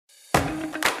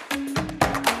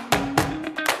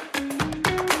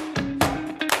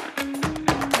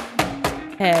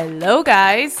Hello,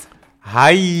 guys.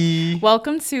 Hi.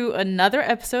 Welcome to another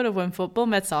episode of When Football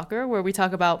Met Soccer, where we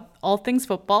talk about all things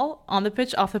football, on the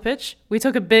pitch, off the pitch. We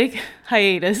took a big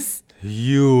hiatus.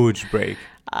 Huge break.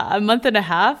 A month and a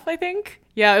half, I think.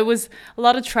 Yeah, it was a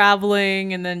lot of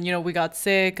traveling, and then, we got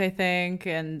sick, I think,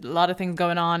 and a lot of things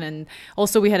going on. And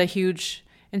also we had a huge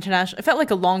international, it felt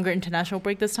like a longer international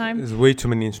break this time. There's way too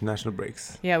many international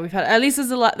breaks. Yeah, we've had, at least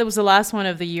that was the last one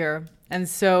of the year. And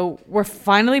so we're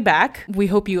finally back. We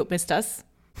hope you missed us.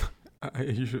 I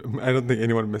don't think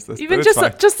anyone missed us. Even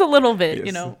just a little bit,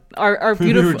 yes. Our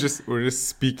beautiful. we're just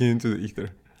speaking into the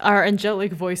ether. Our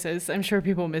angelic voices. I'm sure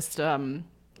people missed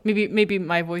maybe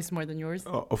my voice more than yours.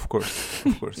 Oh, of course.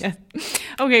 Yeah.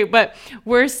 Okay, but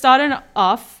we're starting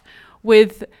off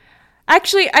with.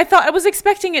 Actually, I was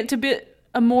expecting it to be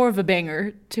more of a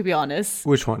banger, to be honest.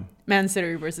 Which one? Man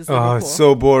City versus Liverpool. Oh, it's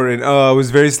so boring. I was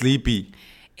very sleepy.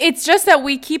 It's just that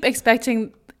we keep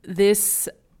expecting this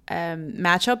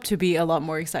matchup to be a lot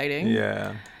more exciting.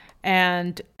 Yeah.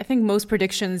 And I think most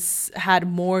predictions had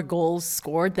more goals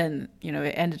scored than,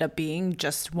 it ended up being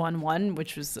just 1-1,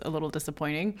 which was a little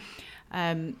disappointing.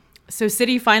 So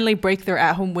City finally break their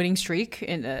at-home winning streak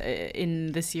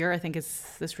in this year. I think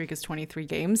the streak is 23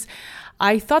 games.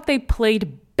 I thought they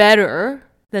played better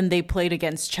than they played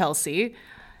against Chelsea.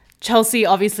 Chelsea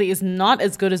obviously is not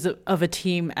as good of a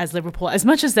team as Liverpool, as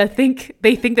much as they think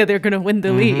that they're going to win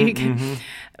the league. Mm-hmm.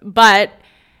 But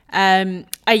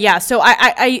so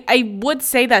I would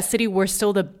say that City were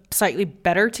still the slightly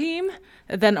better team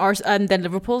than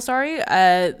Liverpool.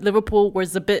 Liverpool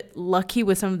was a bit lucky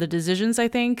with some of the decisions, I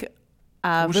think.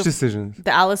 Which decisions? The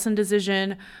Alisson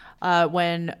decision,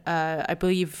 when I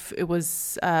believe it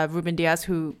was Ruben Diaz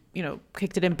who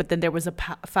kicked it in, but then there was a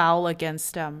foul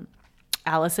against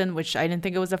Alisson, which I didn't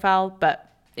think it was a foul,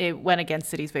 but it went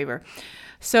against City's favor.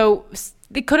 So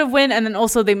they could have won, and then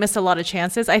also they missed a lot of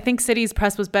chances. I think City's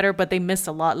press was better, but they missed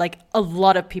a lot. Like, a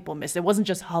lot of people missed. It wasn't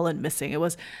just Holland missing. It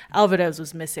was Alvarez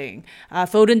was missing.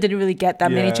 Foden didn't really get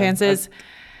that many chances.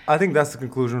 I think that's the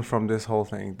conclusion from this whole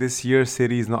thing. This year,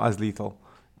 City is not as lethal.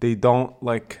 They're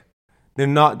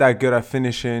not that good at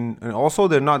finishing, and also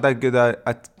they're not that good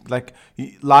at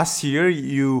last year,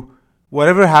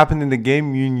 whatever happened in the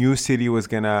game, you knew City was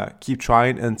going to keep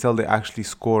trying until they actually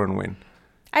score and win.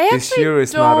 I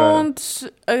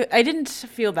didn't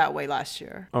feel that way last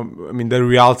year. The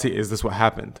reality is this what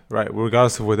happened, right?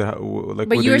 Regardless of whether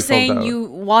But you were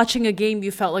saying watching a game,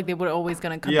 you felt like they were always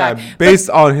going to come back. Yeah, based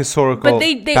on historical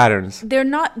patterns. They're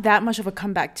not that much of a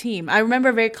comeback team. I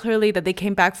remember very clearly that they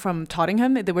came back from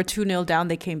Tottenham. They were 2-0 down.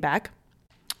 They came back.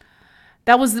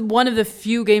 That was one of the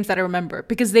few games that I remember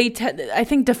because I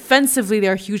think defensively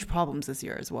there are huge problems this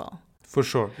year as well. For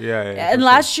sure, yeah. And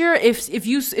last year, if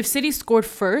City scored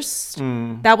first,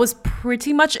 that was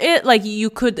pretty much it. Like you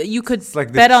could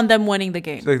bet on them winning the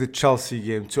game. It's like the Chelsea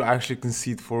game, to actually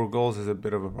concede 4 goals is a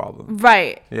bit of a problem,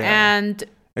 right? Yeah. And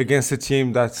against a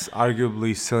team that's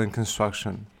arguably still in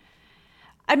construction.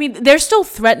 They're still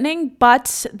threatening,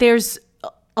 but there's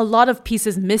a lot of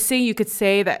pieces missing. You could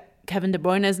say that Kevin De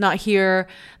Bruyne is not here.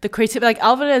 The creativity, like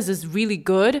Alvarez is really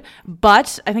good,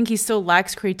 but I think he still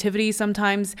lacks creativity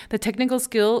sometimes. The technical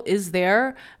skill is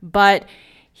there, but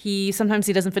sometimes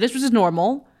he doesn't finish, which is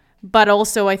normal. But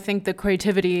also, I think the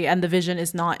creativity and the vision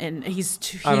is not in. He's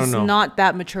not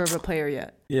that mature of a player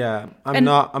yet. Yeah, I'm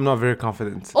not very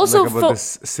confident. Also, about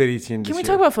this City team. Can we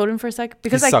talk about Foden for a sec?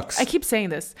 Because I keep saying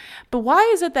this, but why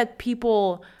is it that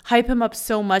people hype him up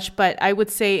so much? But I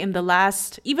would say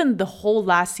even the whole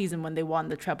last season when they won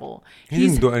the treble, he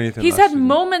didn't do anything. He's had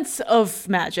moments of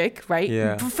magic, right?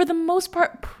 Yeah. But for the most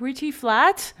part, pretty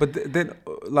flat. But then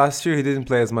last year he didn't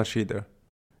play as much either.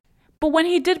 But when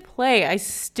he did play, I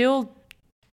still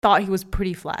thought he was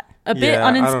pretty flat. A bit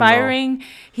uninspiring.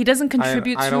 He doesn't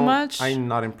contribute too much. I'm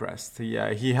not impressed.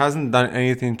 Yeah, he hasn't done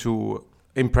anything to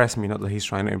impress me. Not that he's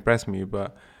trying to impress me,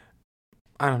 but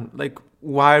I don't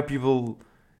why are people...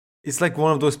 It's like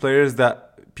one of those players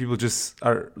that people just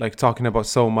are talking about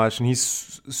so much, and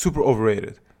he's super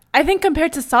overrated. I think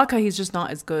compared to Saka, he's just not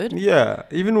as good. Yeah,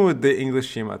 even with the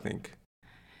English team, I think.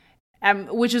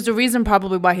 Which is the reason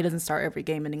probably why he doesn't start every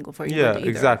game in England for England either.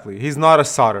 Exactly. He's not a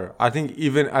starter. I think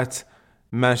even at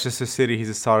Manchester City, he's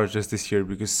a starter just this year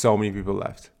because so many people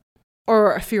left.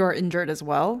 Or a few are injured as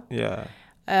well. Yeah.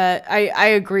 I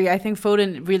agree. I think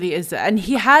Foden really is. And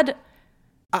he had...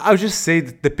 I would just say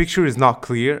that the picture is not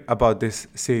clear about this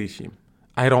City team.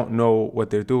 I don't know what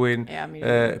they're doing.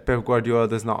 Yeah, Pep Guardiola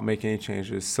does not make any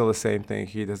changes. Still the same thing.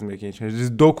 He doesn't make any changes. This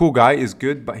Doku guy is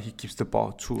good, but he keeps the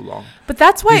ball too long. But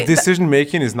that's why... His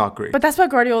decision-making is not great. But that's why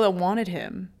Guardiola wanted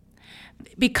him.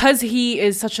 because he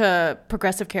is such a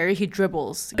progressive carrier, he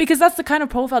dribbles. Because that's the kind of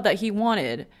profile that he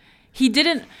wanted. He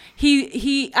didn't,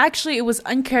 he actually, it was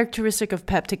uncharacteristic of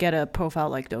Pep to get a profile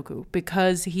like Doku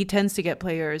because he tends to get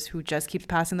players who just keep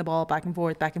passing the ball back and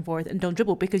forth and don't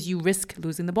dribble because you risk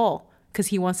losing the ball because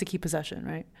he wants to keep possession,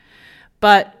 right?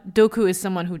 But Doku is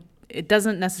someone who, it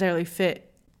doesn't necessarily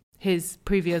fit his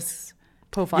previous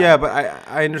profile. Yeah, but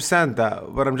I understand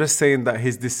that. But I'm just saying that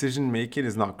his decision making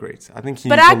is not great. I think he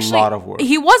needs a lot of work.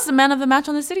 He was the man of the match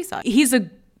on the City side. He's a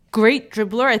great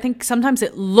dribbler. I think sometimes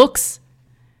it looks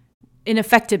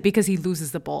ineffective because he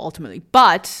loses the ball ultimately.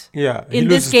 But yeah, in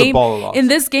this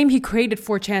game, he created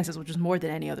 4 chances, which is more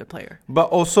than any other player. But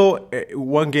also,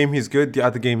 one game he's good, the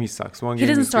other game he sucks. He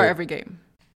doesn't start every game.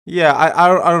 Yeah,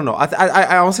 I don't know.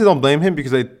 I honestly don't blame him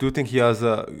because I do think he has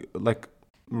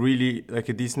really like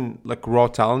a decent like raw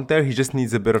talent there. He just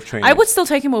needs a bit of training. I would still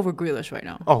take him over Grealish right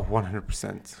now. Oh,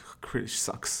 100%. Grealish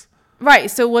sucks. Right.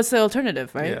 So what's the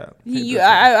alternative, right? Yeah.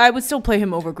 I would still play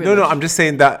him over Grealish. No. I'm just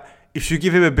saying that if you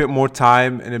give him a bit more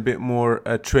time and a bit more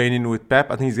training with Pep,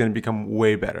 I think he's going to become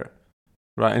way better.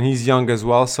 Right. And he's young as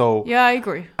well. So yeah, I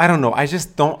agree. I don't know. I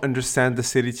just don't understand the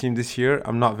City team this year.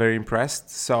 I'm not very impressed.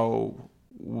 So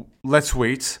let's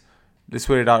wait. Let's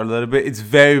wait it out a little bit. It's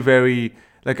very, very...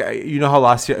 Like, you know how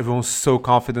last year everyone was so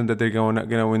confident that they're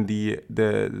gonna win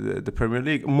the Premier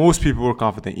League? Most people were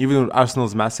confident, even with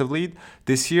Arsenal's massive lead.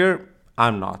 This year,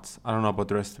 I'm not. I don't know about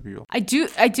the rest of you. I do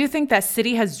think that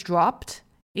City has dropped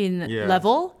in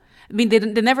level. I mean, they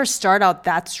never start out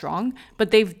that strong, but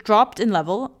they've dropped in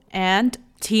level, and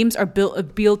teams are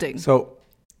building. So,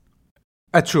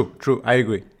 true. I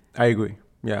agree.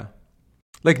 Yeah.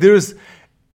 Like, there's...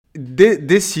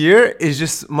 This year is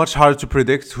just much harder to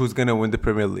predict who's going to win the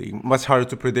Premier League. Much harder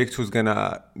to predict who's going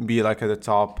to be like at the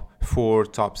top 4,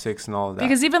 top 6 and all of that.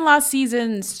 Because even last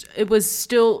season, it was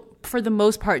still, for the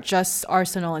most part, just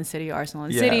Arsenal and City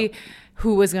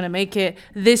who was going to make it.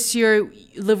 This year,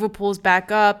 Liverpool's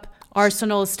back up.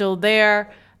 Arsenal is still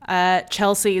there.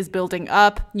 Chelsea is building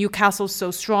up. Newcastle's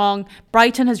so strong.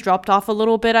 Brighton has dropped off a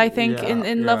little bit, I think,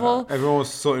 in level. Everyone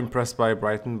was so impressed by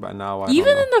Brighton, but now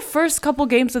even in the first couple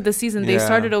games of the season, they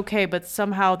started okay, but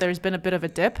somehow there's been a bit of a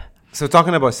dip. So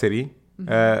talking about City,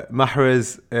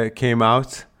 Mahrez came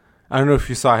out. I don't know if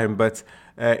you saw him, but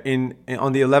on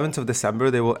the 11th of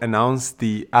December, they will announce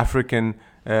the African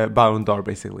Ballon d'Or,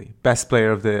 basically best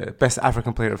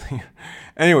African player of the year.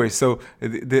 Anyway, so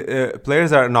the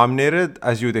players that are nominated,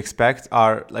 as you would expect,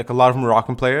 are like a lot of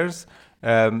Moroccan players.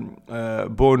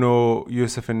 Bono,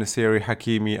 Youssef Nasiri,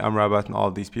 Hakimi, Amrabat, and all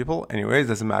of these people. Anyways,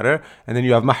 doesn't matter. And then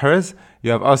you have Mahrez, you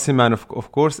have Osimhen,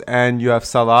 of course, and you have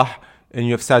Salah, and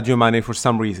you have Sadio Mane for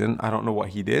some reason. I don't know what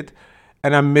he did.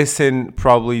 And I'm missing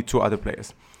probably 2 other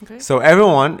players. Okay. So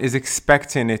everyone is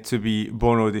expecting it to be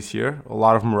Bono this year. A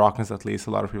lot of Moroccans, at least,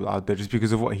 a lot of people out there, just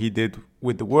because of what he did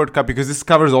with the World Cup, because this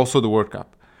covers also the World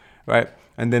Cup, right?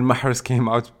 And then Mahrez came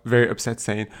out very upset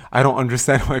saying, I don't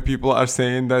understand why people are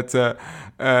saying that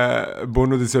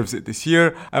Bono deserves it this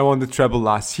year. I won the treble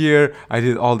last year. I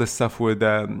did all this stuff with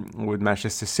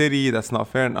Manchester City. That's not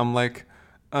fair. And I'm like,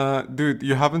 dude,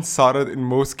 you haven't started in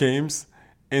most games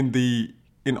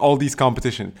in all these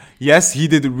competitions. Yes, he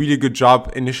did a really good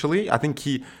job initially. I think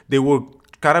they were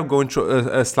kind of going through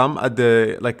a slump at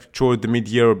toward the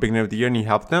mid-year or beginning of the year, and he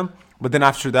helped them. But then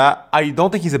after that, I don't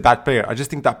think he's a bad player. I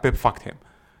just think that Pep fucked him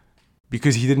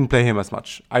because he didn't play him as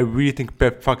much. I really think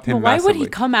Pep fucked him. Why would he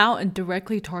come out and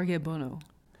directly target Bono?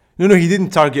 No, he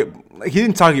didn't target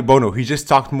Bono. He just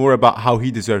talked more about how he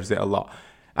deserves it a lot.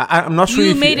 I'm not sure.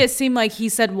 You made it seem like he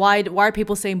said, why are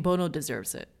people saying Bono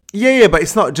deserves it? Yeah, but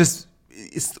it's not just...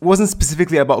 It wasn't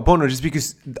specifically about Bono, just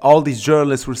because all these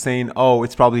journalists were saying, oh,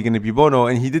 it's probably going to be Bono.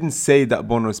 And he didn't say that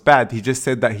Bono is bad. He just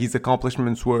said that his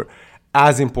accomplishments were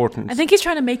as important. I think he's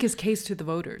trying to make his case to the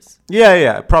voters.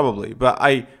 Yeah, probably. But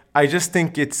I just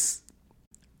think it's...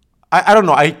 I don't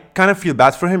know. I kind of feel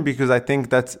bad for him because I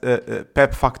think that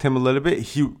Pep fucked him a little bit.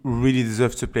 He really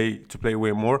deserves to play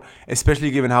way more,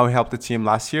 especially given how he helped the team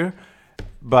last year.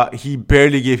 But he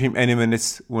barely gave him any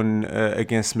minutes when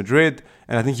against Madrid,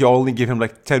 and I think he only gave him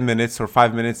like 10 minutes or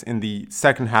 5 minutes in the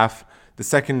second half, the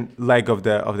second leg of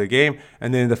the game,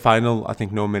 and then in the final, I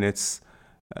think no minutes.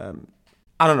 I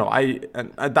don't know.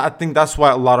 I think that's why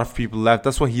a lot of people left.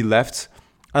 That's why he left.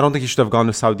 I don't think he should have gone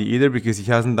to Saudi either because he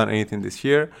hasn't done anything this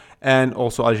year, and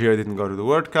also Algeria didn't go to the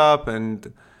World Cup,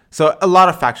 and so a lot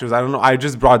of factors. I don't know. I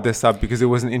just brought this up because it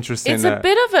was an interesting... It's a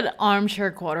bit of an armchair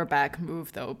quarterback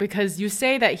move, though, because you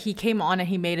say that he came on and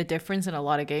he made a difference in a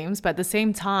lot of games, but at the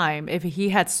same time, if he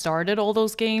had started all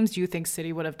those games, do you think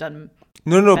City would have done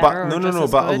But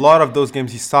a lot of those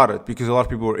games he started because a lot of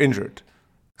people were injured.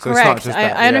 So it's not Correct. just I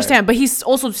that. Yeah, understand, but he's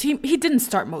also he didn't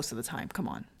start most of the time. Come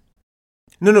on.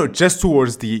 No, just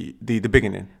towards the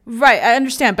beginning. Right, I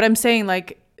understand, but I'm saying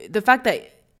like the fact that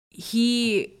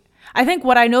I think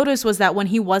what I noticed was that when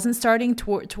he wasn't starting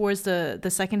towards the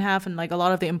second half and like a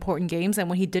lot of the important games, and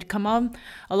when he did come on,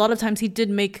 a lot of times he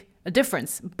did make a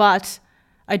difference. But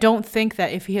I don't think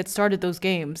that if he had started those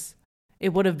games,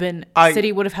 it would have been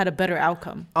City would have had a better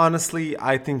outcome. Honestly,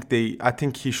 I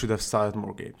think he should have started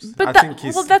more games. But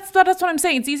that's what I'm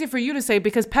saying. It's easy for you to say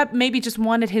because Pep maybe just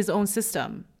wanted his own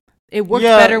system. It worked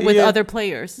better with other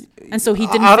players, and so he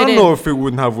didn't. I don't know if it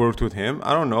wouldn't have worked with him.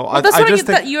 I don't know. Well, that's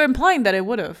what you're implying that it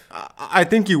would have. I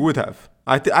think he would have.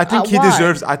 I think he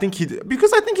deserves.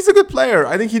 Because I think he's a good player.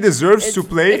 I think he deserves to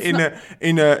play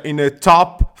in a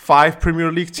top 5 Premier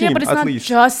League team. Yeah, but it's at not least.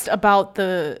 just about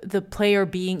the player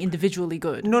being individually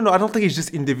good. No, I don't think he's just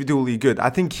individually good. I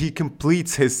think he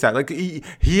completes his set. Like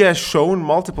he has shown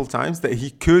multiple times that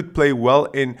he could play well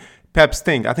in Pep's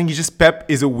thing. I think Pep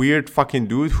is a weird fucking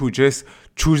dude who just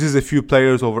chooses a few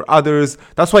players over others.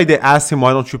 That's why they asked him,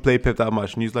 why don't you play Pep that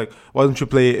much? And he's like, why don't you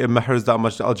play Mahrez that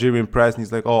much, the Algerian press? And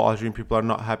he's like, oh, Algerian people are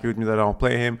not happy with me that I don't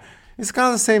play him. It's kind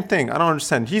of the same thing. I don't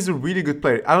understand. He's a really good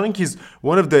player. I don't think he's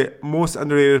one of the most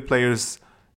underrated players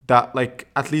that, like,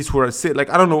 at least where I sit. Like,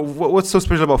 I don't know, what's so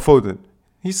special about Foden?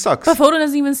 He sucks. But Foden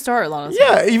doesn't even start a lot of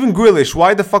times. Yeah, even Grealish.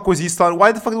 Why the fuck was he starting?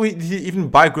 Why the fuck did he even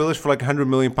buy Grealish for like £100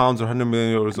 million or €100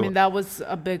 million? I mean, that was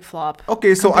a big flop.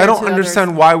 Okay, so I don't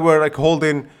understand why we're like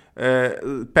holding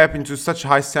Pep into such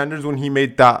high standards when he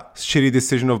made that shitty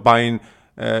decision of buying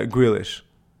Grealish.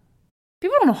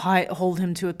 People don't hold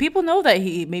him to it. People know that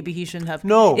maybe he shouldn't have.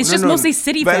 It's mostly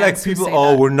City fans. But like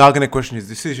people, we're not gonna question his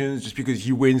decisions just because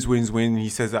he wins. He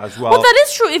says that as well. Well, that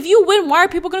is true. If you win, why are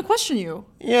people gonna question you?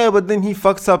 Yeah, but then he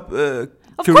fucks up.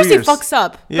 Of course, he fucks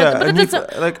up. Yeah,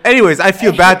 but anyways, I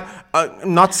feel bad.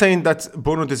 I'm not saying that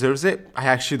Bono deserves it. I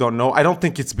actually don't know. I don't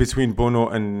think it's between Bono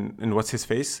and what's his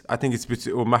face. I think it's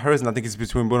between Mahrez, and I think it's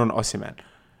between Bono and Osimhen.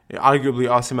 Arguably,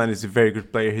 Osimhen is a very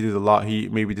good player. He did a lot. He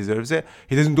maybe deserves it.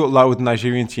 He doesn't do a lot with the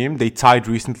Nigerian team. They tied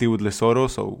recently with Lesotho,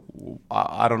 so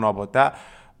I don't know about that.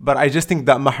 But I just think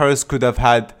that Mahrez could have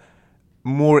had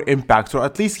more impact, or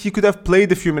at least he could have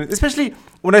played a few minutes. Especially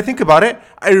when I think about it,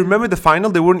 I remember the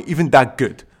final, they weren't even that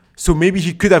good. So maybe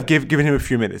he could have given him a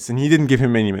few minutes, and he didn't give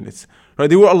him many minutes. Right?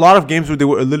 There were a lot of games where they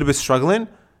were a little bit struggling,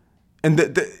 and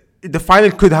the final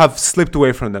could have slipped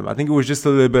away from them. I think it was just a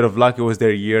little bit of luck. It was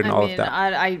their year and all of that.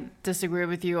 I disagree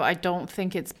with you. I don't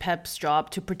think it's Pep's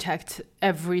job to protect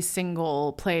every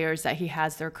single players that he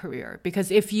has their career.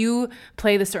 Because if you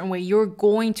play the certain way, you're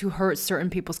going to hurt certain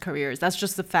people's careers. That's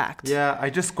just the fact. Yeah, I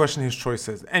just question his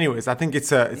choices. Anyways, I think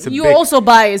it's a You're also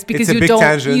biased because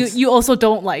you also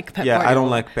don't like Pep. Yeah, Guardiola. I don't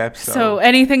like Pep. So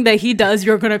anything that he does,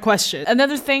 you're going to question.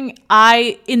 Another thing,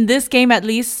 in this game at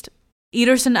least,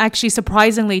 Ederson actually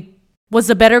surprisingly was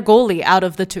the better goalie out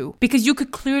of the two, because you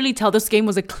could clearly tell this game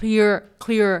was a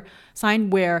clear sign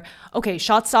where, okay,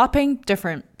 shot stopping,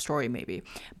 different story maybe,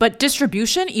 but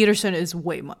distribution, Ederson is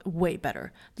way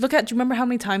better. Do you remember how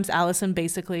many times Alisson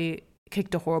basically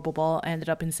kicked a horrible ball, ended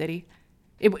up in City?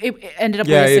 It ended up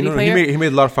with a City player. He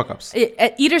made a lot of fuck-ups.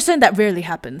 At Ederson, that rarely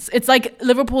happens. It's like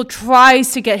Liverpool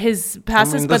tries to get his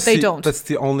passes, but they don't. That's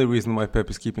the only reason why Pep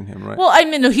is keeping him, right? Well, I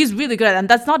mean, no, he's really good at it, and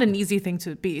that's not an easy thing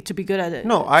to be good at it.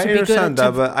 No, I understand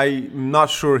that, but I'm not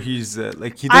sure he's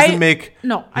he doesn't make.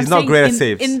 No, he's not great at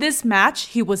saves. In this match,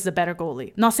 he was the better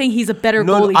goalie. Not saying he's a better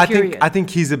goalie. I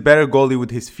think he's a better goalie with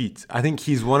his feet. I think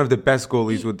he's one of the best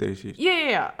goalies with their feet.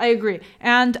 Yeah, I agree.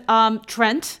 And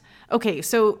Trent. Okay,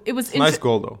 so it was... nice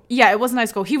goal, though. Yeah, it was a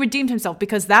nice goal. He redeemed himself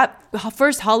because that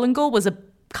first Haaland goal was a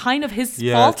kind of his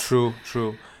fault. Yeah,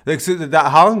 true. Like, so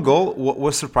that Haaland goal,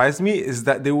 what surprised me is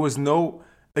that there was no...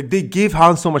 Like, they gave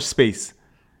Haaland so much space.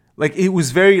 Like, it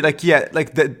was very... Like, yeah,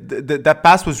 like, that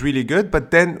pass was really good,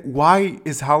 but then why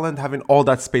is Haaland having all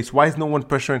that space? Why is no one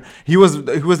pressuring? He was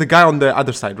the guy on the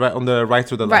other side, right? On the right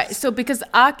or the left. Right, so because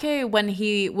Ake, when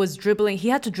he was dribbling, he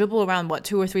had to dribble around,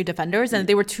 2 or 3 defenders, and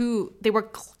they were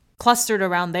clustered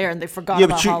around there, and they forgot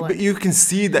about Haaland. But you can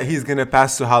see that he's going to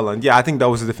pass to Haaland. Yeah, I think that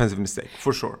was a defensive mistake,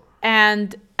 for sure.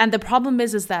 And the problem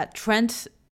is that Trent,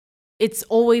 it's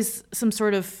always some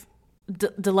sort of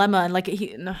dilemma, and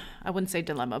I wouldn't say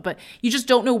dilemma, but you just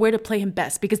don't know where to play him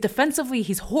best, because defensively,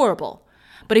 he's horrible.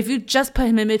 But if you just put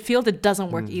him in midfield, it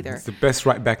doesn't work either. It's the best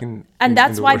right back in And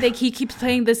that's in why he keeps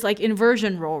playing this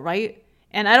inversion role, right?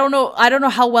 And I don't know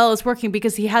how well it's working,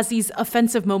 because he has these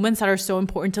offensive moments that are so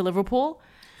important to Liverpool.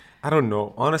 I don't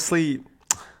know. Honestly,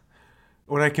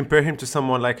 when I compare him to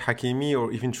someone like Hakimi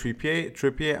or even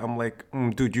Trippier, I'm like,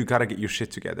 dude, you got to get your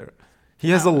shit together. He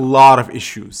has a lot of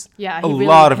issues. Yeah, he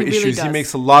really does. He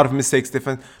makes a lot of mistakes.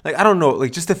 Like, I don't know.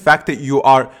 Like, just the fact that you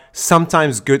are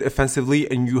sometimes good offensively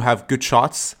and you have good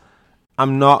shots.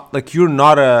 You're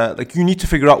not you need to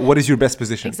figure out what is your best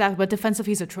position. Exactly, but defensive,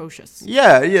 he's atrocious.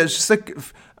 Yeah. It's just like,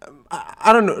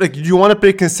 I don't know. Like, you want to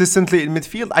play consistently in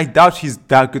midfield? I doubt he's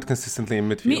that good consistently in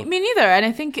midfield. Me neither. And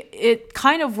I think it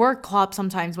kind of worked Klopp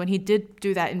sometimes when he did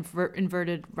do that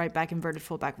inverted right back, inverted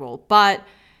fullback role. But,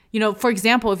 you know, for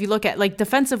example, if you look at, like,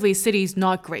 defensively, City's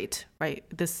not great, right,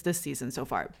 this season so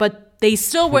far. But they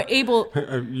still were able...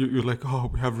 You're like,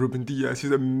 oh, we have Ruben Diaz.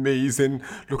 He's amazing.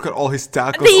 Look at all his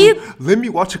tackles. Let me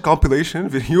watch a compilation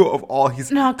video of all his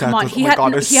tackles. Come on.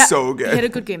 It's so good. He had a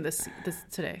good game this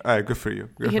today. Good for you.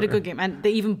 He had a good game. And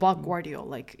they even bought Guardiola.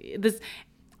 Like, this...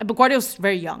 But Guardiola's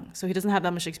very young, so he doesn't have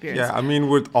that much experience. Yeah, I mean,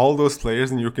 with all those players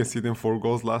and you can see them 4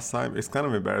 goals last time, it's kind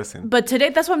of embarrassing. But today,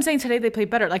 that's what I'm saying. Today they played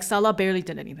better. Like, Salah barely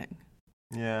did anything.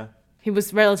 Yeah. He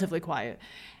was relatively quiet.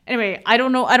 Anyway, I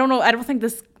don't know. I don't think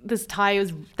this tie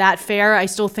is that fair. I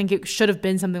still think it should have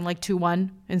been something like 2-1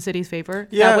 in City's favor.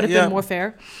 Yeah, that would have been more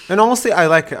fair. And honestly, I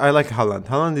like Haaland.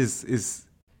 Haaland is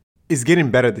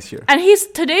getting better this year. And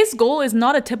today's goal is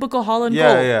not a typical Haaland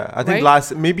goal. Yeah. I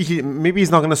think maybe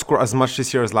he's not going to score as much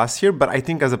this year as last year, but I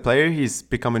think as a player he's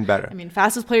becoming better. I mean,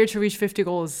 fastest player to reach 50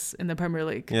 goals in the Premier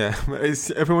League. Yeah,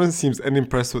 everyone seems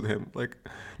unimpressed with him. Like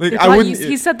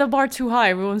he set the bar too high.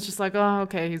 Everyone's just like, oh,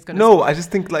 okay, he's gonna. No, I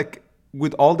just think, like,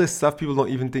 with all this stuff, people don't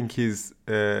even think he's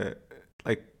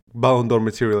like Ballon d'Or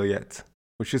material yet,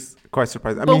 which is quite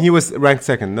surprising. I mean, he was ranked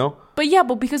second, no?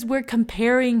 But because we're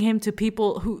comparing him to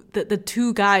people who, the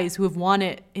two guys who have won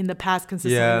it in the past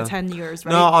consistently 10 years,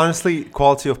 right? No, honestly,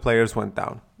 quality of players went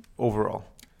down overall.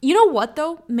 You know what,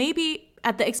 though? Maybe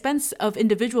at the expense of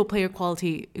individual player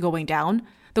quality going down,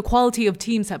 the quality of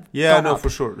teams have gone up. For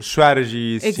sure.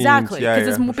 Strategies, exactly, because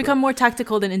it's become sure. more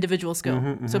tactical than individual skill.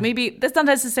 Mm-hmm. So maybe that's not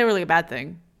necessarily a bad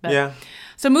thing. But. Yeah.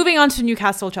 So moving on to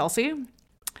Newcastle-Chelsea.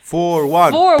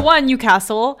 4-1. 4-1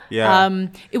 Newcastle. Yeah.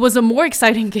 It was a more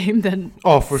exciting game than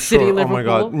for City, sure. Liverpool. Oh my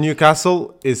God.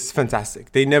 Newcastle is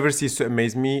fantastic. They never cease to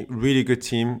amaze me. Really good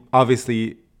team.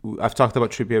 Obviously, I've talked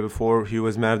about Trippier before. He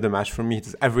was man of the match for me. He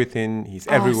does everything. He's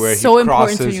everywhere. So he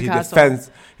crosses. Important to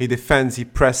Newcastle. He defends. He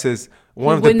presses.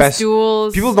 One he of the best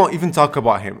duels. People don't even talk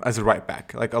about him as a right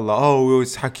back. Like,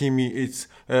 it's Hakimi. It's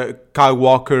Kyle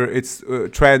Walker. It's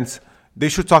Trent. They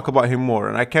should talk about him more.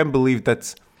 And I can't believe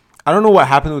that. I don't know what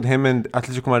happened with him and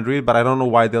Atletico Madrid, but I don't know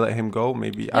why they let him go.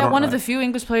 Maybe I don't one know. of the few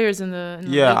English players in the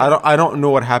league. I don't know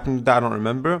what happened with that. I don't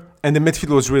remember. And the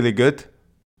midfield was really good.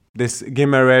 This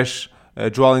Guimaraes,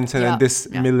 Joelinton, and this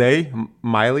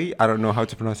Miley. I don't know how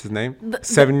to pronounce his name.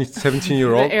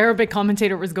 17-year-old. The Arabic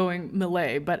commentator was going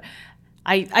Millet, but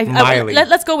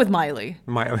let's go with Miley.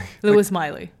 Lewis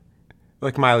Miley.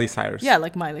 Like Miley Cyrus. Yeah,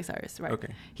 like Miley Cyrus, right. Okay.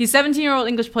 He's 17-year-old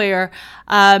English player,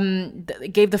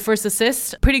 gave the first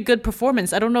assist. Pretty good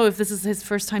performance. I don't know if this is his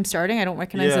first time starting. I don't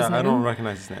recognize his name. I don't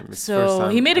recognize his name. It's so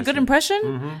he made a good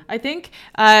impression, I think.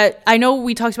 I know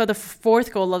we talked about the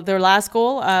fourth goal, their last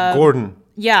goal. Gordon.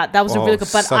 Yeah, that was a really good,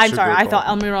 but I'm sorry, I thought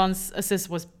goal. Almiron's assist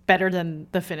was better than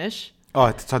the finish. Oh,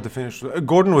 I thought the finish.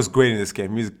 Gordon was great in this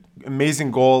game. He's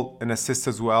amazing goal and assist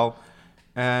as well.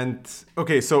 And,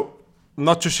 okay, so...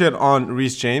 Not to shit on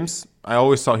Reece James. I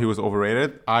always thought he was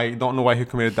overrated. I don't know why he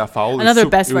committed that foul. Another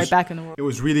best right back in the world. It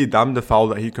was really dumb, the foul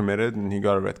that he committed, and he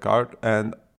got a red card.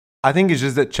 And I think it's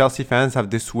just that Chelsea fans have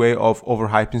this way of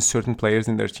overhyping certain players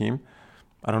in their team.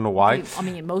 I don't know why. I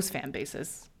mean, in most fan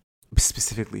bases.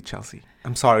 Specifically Chelsea.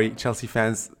 I'm sorry, Chelsea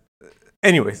fans.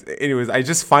 Anyways, I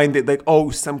just find it like,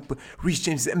 Reece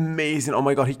James is amazing. Oh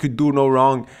my God, he could do no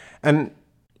wrong. And...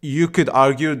 You could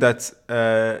argue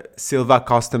that Silva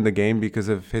cost him the game because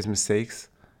of his mistakes,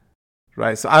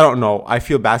 right? So I don't know. I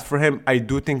feel bad for him. I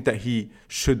do think that he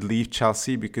should leave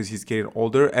Chelsea because he's getting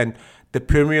older. And the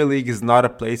Premier League is not a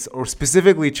place, or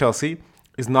specifically Chelsea,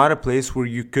 is not a place where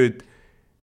you could...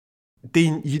 They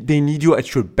need you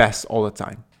at your best all the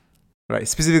time, right?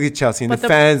 Specifically Chelsea. And the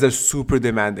fans are super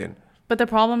demanding. But the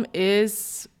problem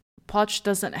is Poch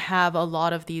doesn't have a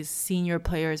lot of these senior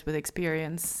players with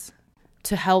experience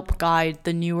to help guide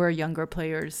the newer, younger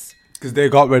players. Because they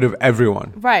got rid of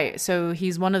everyone. Right. So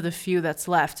he's one of the few that's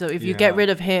left. So if you get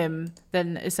rid of him,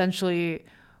 then essentially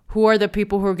who are the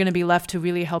people who are going to be left to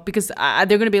really help? Because they're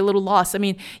going to be a little lost. I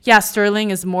mean, Sterling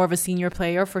is more of a senior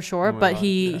player for sure, but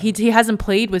he hasn't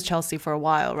played with Chelsea for a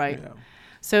while, right? Yeah.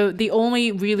 So the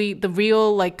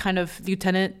real like kind of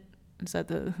lieutenant, is that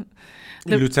the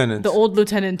lieutenant? The old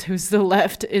lieutenant who's still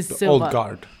left is the Silva. Old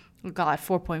guard. God,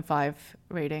 4.5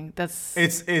 rating. That's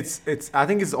it's I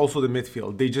think it's also the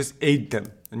midfield. They just ate them.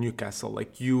 Newcastle.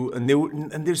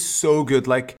 They're so good.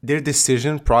 Like their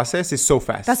decision process is so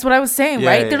fast. That's what I was saying, Yeah,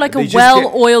 right? yeah, They're like they a just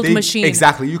well-oiled they- machine.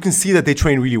 Exactly. You can see that they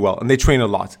train really well and they train a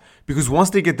lot because once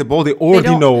they get the ball, they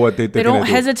already know what they're They gonna don't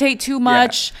do. hesitate too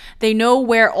much. They know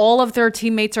where all of their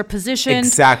teammates are positioned.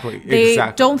 Exactly. They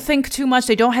don't think too much.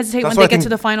 They don't hesitate when they get to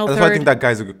the final That's why I third. think that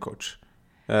guy's a good coach.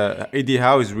 Eddie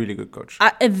Howe is a really good coach.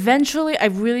 Eventually, I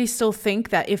really still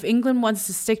think that if England wants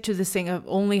to stick to this thing of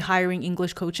only hiring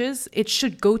English coaches, it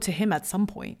should go to him at some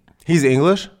point. He's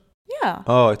English? Yeah.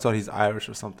 Oh, I thought he's Irish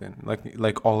or something.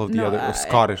 Like all of the other or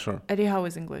Scottish or Eddie Howe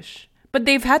is English. But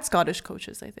they've had Scottish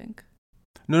coaches, I think.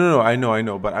 No, I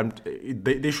know, but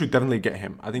they should definitely get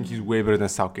him. I think he's way better than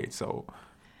Southgate, so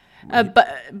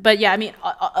But yeah, I mean,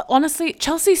 honestly,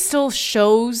 Chelsea still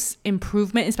shows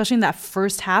improvement, especially in that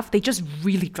first half. They just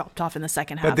really dropped off in the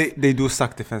second half. But they do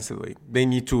suck defensively. They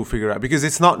need to figure out because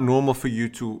it's not normal for you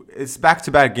to. It's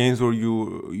back-to-back games where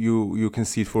you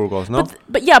concede 4 goals. No,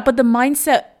 but the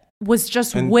mindset was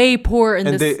just way poor in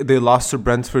this. And they lost to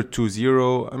Brentford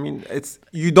 2-0. I mean,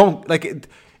 you don't like it.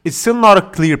 It's still not a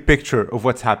clear picture of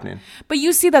what's happening. But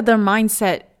you see that their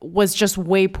mindset was just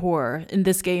way poor in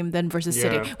this game than versus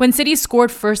City. When City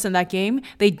scored first in that game,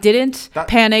 they didn't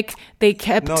panic. They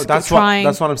kept trying.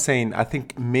 That's what I'm saying. I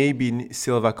think maybe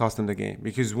Silva cost them the game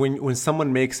because when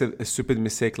someone makes a stupid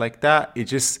mistake like that, it's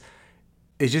just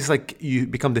like you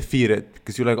become defeated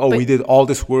because you're like, we did all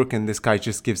this work and this guy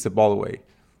just gives the ball away.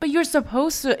 But you're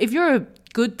supposed to, if you're a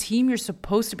good team, you're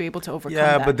supposed to be able to overcome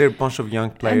that. Yeah, but they're a bunch of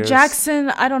young players. And Jackson,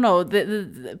 I don't know.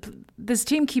 This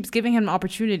team keeps giving him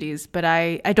opportunities, but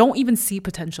I don't even see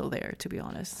potential there, to be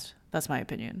honest. That's my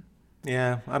opinion.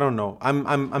 Yeah, I don't know.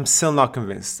 I'm still not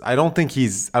convinced. I don't think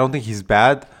he's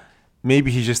bad.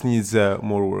 Maybe he just needs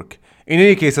more work. In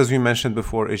any case, as we mentioned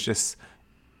before, it's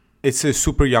a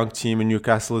super young team, and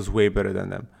Newcastle is way better than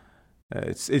them.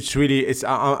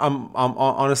 I'm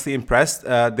honestly impressed.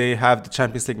 They have the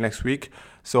Champions League next week,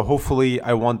 so hopefully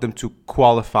I want them to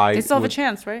qualify. They still have a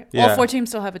chance, right? Yeah. All 4 teams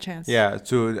still have a chance. Yeah.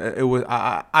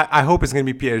 I hope it's going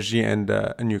to be PSG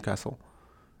and Newcastle.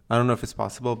 I don't know if it's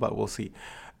possible, but we'll see.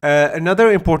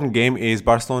 Another important game is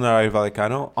Barcelona Rayo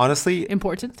Vallecano. Honestly,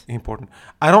 important.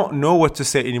 I don't know what to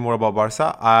say anymore about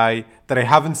Barca. That I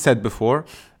haven't said before.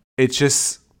 It's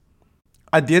just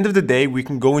at the end of the day, we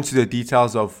can go into the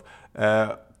details of.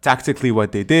 Tactically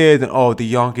what they did and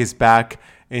De Jong is back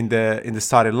in the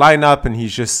starting lineup and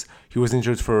he was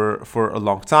injured for a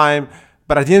long time,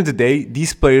 but at the end of the day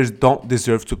these players don't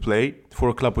deserve to play for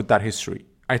a club with that history.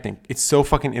 I think it's so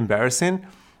fucking embarrassing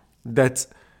that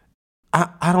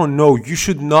I don't know, you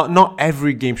should not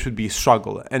every game should be a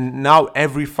struggle, and now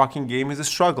every fucking game is a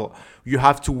struggle. You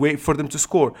have to wait for them to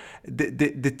score.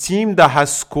 The team that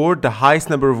has scored the highest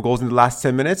number of goals in the last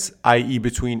 10 minutes, i.e.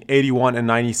 between 81 and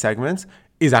 90 segments,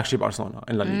 is actually Barcelona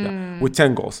in La Liga with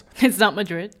 10 goals. It's not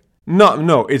Madrid.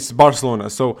 No, it's Barcelona.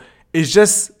 So it's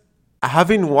just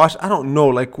having watched, I don't know,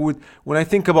 like when I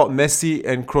think about Messi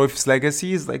and Cruyff's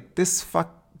legacies, like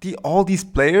all these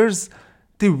players,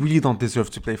 they really don't deserve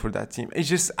to play for that team. It's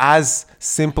just as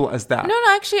simple as that. No,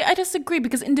 actually, I disagree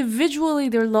because individually,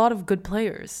 there are a lot of good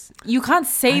players. You can't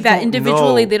say that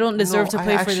individually they don't deserve to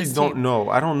play for this team. I actually don't know.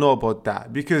 I don't know about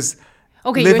that because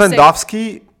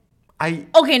Lewandowski...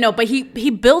 but he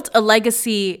built a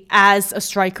legacy as a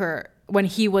striker when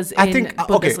he was in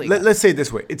Bundesliga. Let's say it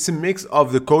this way. It's a mix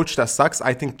of the coach that sucks.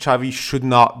 I think Xavi should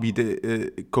not be the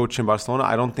coach in Barcelona.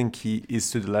 I don't think he is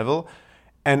to the level.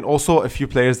 And also a few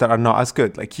players that are not as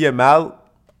good. Like Yamal,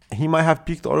 he might have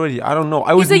peaked already. I don't know.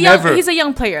 He's a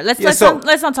young player. Let's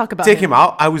not talk about him. Take him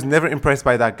out. I was never impressed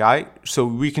by that guy. So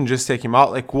we can just take him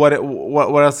out. Like what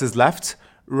else is left?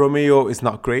 Romeo is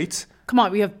not great. Come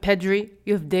on, we have Pedri,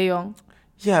 you have De Jong.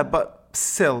 Yeah, but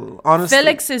still, honestly,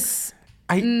 Felix is.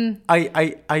 I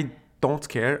don't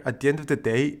care. At the end of the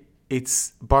day,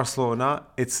 it's Barcelona.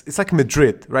 It's like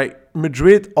Madrid, right?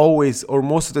 Madrid always or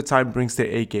most of the time brings their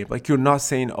A game. Like you're not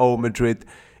saying, Madrid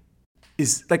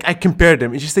is like I compare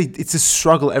them. It's just it's a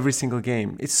struggle every single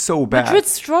game. It's so bad. Madrid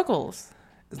struggles.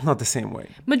 It's not the same way.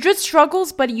 Madrid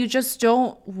struggles, but you just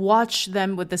don't watch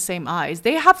them with the same eyes.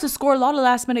 They have to score a lot of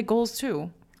last-minute goals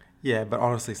too. Yeah, but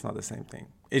honestly, it's not the same thing.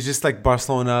 It's just like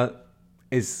Barcelona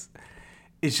is...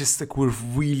 It's just like we're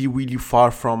really, really far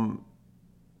from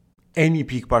any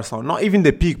peak Barcelona. Not even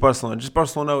the peak Barcelona, just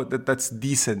Barcelona that's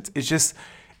decent.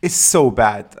 It's so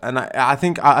bad. And I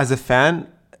think as a fan,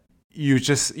 you're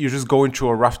just going through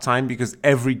a rough time because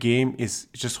every game is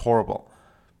just horrible.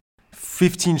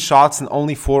 15 shots and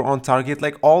only 4 on target.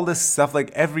 Like all this stuff, like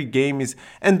every game is...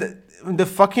 And the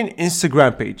fucking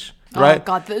Instagram page... Right? Oh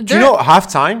God! Do you know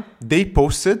halftime they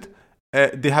posted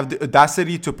they have the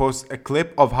audacity to post a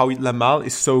clip of how Lamel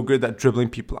is so good at dribbling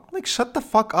people. I'm like, shut the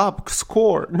fuck up,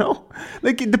 score. No,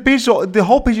 like the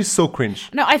whole page is so cringe.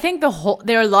 No, I think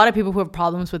there are a lot of people who have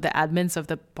problems with the admins of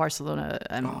the Barcelona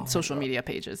social media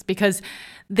pages because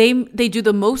they do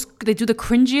the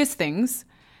cringiest things.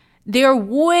 They are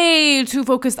way too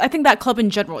focused. I think that club in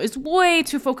general is way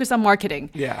too focused on marketing.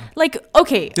 Yeah. Like,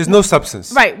 okay. There's no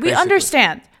substance. Right. We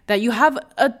understand that you have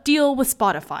a deal with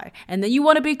Spotify and that you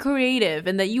want to be creative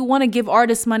and that you want to give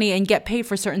artists money and get paid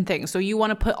for certain things. So you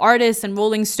want to put artists and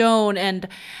Rolling Stone and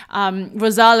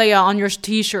Rosalia on your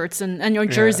t-shirts and your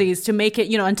jerseys to make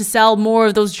it, and to sell more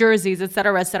of those jerseys, et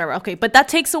cetera, et cetera. Okay, but that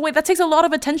takes a lot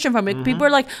of attention from it. Mm-hmm. People are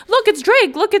like, look, it's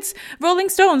Drake. Look, it's Rolling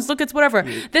Stones. Look, it's whatever.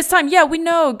 Yeah. This time, we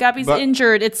know Gabby's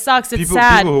injured. It sucks. It's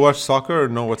sad. People who watch soccer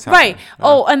know what's happening. Right.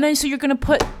 Oh, and then so you're going to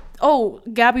put... Oh,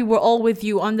 Gabby, we're all with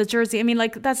you on the jersey. I mean,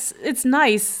 like, it's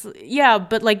nice. Yeah,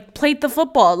 but like, play the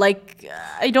football. Like,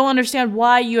 I don't understand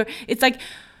why it's like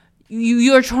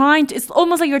you're trying to, it's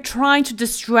almost like you're trying to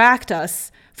distract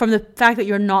us from the fact that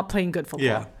you're not playing good football.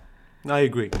 Yeah, I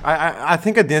agree. I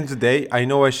think at the end of the day, I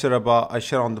know I shit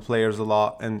on the players a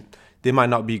lot and they might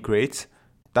not be great.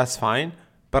 That's fine.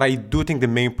 But I do think the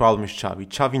main problem is Xavi.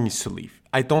 Xavi needs to leave.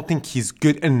 I don't think he's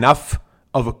good enough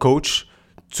of a coach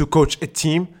to coach a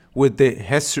team with the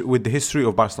history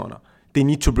of Barcelona. They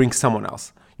need to bring someone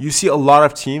else. You see a lot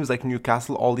of teams like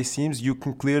Newcastle, all these teams, you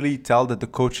can clearly tell that the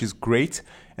coach is great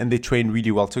and they train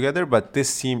really well together. But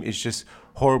this team is just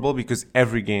horrible because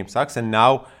every game sucks. And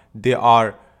now they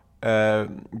tied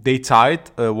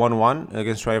 1-1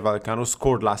 against Rayo Vallecano,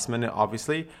 scored last minute,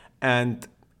 obviously. And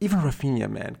even Rafinha,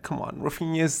 man, come on.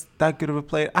 Rafinha is that good of a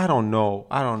player? I don't know.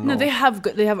 No, they have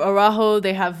Araujo.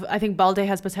 I think Balde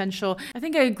has potential. I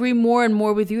think I agree more and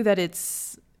more with you that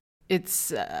it's I'm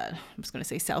just going to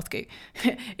say Southgate.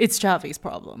 It's Xavi's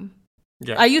problem.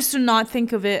 Yeah. I used to not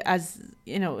think of it as,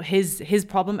 his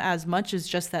problem as much as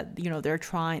just that, they're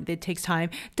trying, it takes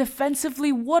time.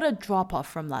 Defensively, what a drop off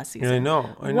from last season. I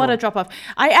know. What a drop off.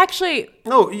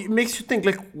 No, it makes you think,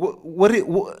 like, what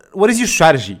is your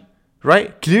strategy?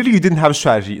 Right? Clearly, you didn't have a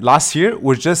strategy. Last year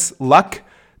was just luck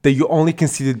that you only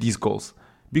conceded these goals.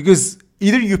 Because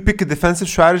either you pick a defensive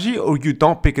strategy or you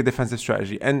don't pick a defensive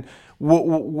strategy. And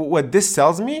what this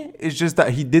tells me is just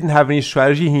that he didn't have any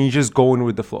strategy. He's just going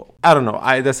with the flow. I don't know.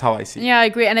 That's how I see it. Yeah, I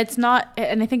agree. And it's not.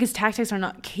 And I think his tactics are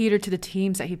not catered to the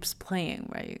teams that he's playing.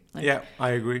 Right? Like, yeah,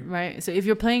 I agree. Right. So if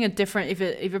you're playing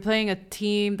if you're playing a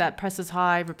team that presses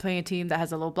high, if you're playing a team that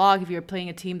has a low block, if you're playing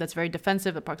a team that's very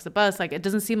defensive, that parks the bus, like it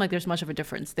doesn't seem like there's much of a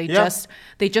difference. They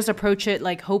just approach it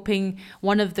like hoping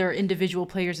one of their individual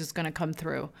players is going to come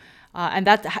through. And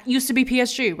that used to be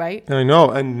PSG, right? I know.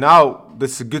 And now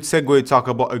this is a good segue to talk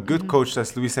about a good coach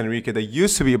that's Luis Enrique that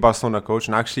used to be a Barcelona coach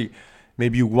and actually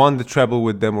maybe won the treble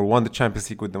with them or won the Champions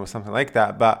League with them or something like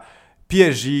that. But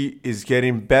PSG is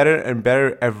getting better and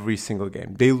better every single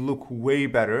game. They look way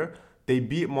better. They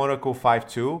beat Monaco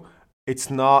 5-2.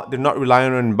 They're not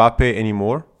relying on Mbappe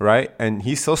anymore, right? And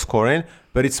he's still scoring,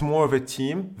 but it's more of a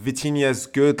team. Vitinha is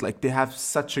good. Like, they have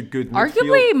such a good midfield.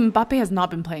 Arguably, Mbappe has not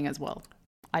been playing as well,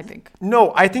 I think.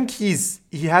 No, I think he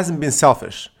hasn't been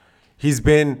selfish. He's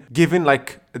been giving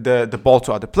like the ball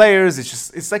to other players.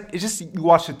 It's just you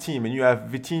watch the team and you have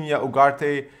Vitinha,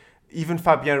 Ugarte, even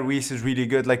Fabian Ruiz is really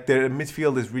good. Like, their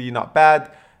midfield is really not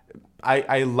bad.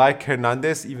 I like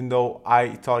Hernandez, even though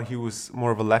I thought he was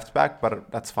more of a left back,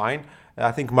 but that's fine.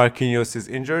 I think Marquinhos is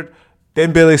injured.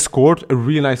 Dembele scored a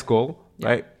really nice goal,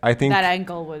 right? I think that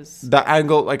angle was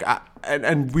like,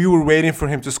 and we were waiting for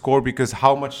him to score because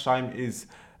how much time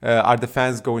are the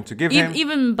fans going to give him?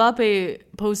 Even Mbappe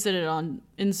posted it on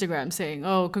Instagram saying,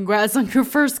 "Oh, congrats on your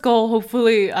first goal.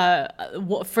 Hopefully,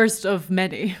 first of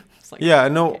many." Like, yeah,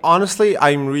 no, okay. Honestly,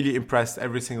 I'm really impressed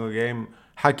every single game.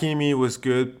 Hakimi was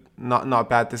good, not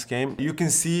bad this game. You can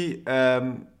see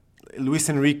Luis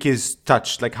Enrique's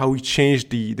touch, like how he changed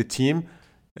the team.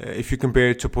 If you compare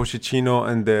it to Pochettino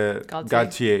and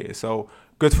Galtier. So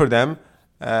good for them.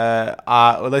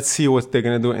 Let's see what they're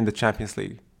gonna do in the Champions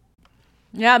League.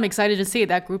 Yeah, I'm excited to see it.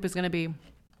 That group is gonna be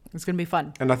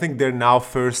fun. And I think they're now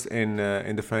first in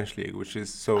the French league, which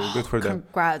is so good for them.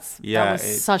 Congrats! Yeah, that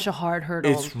was such a hard hurdle.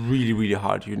 It's really, really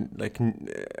hard.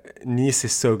 Nice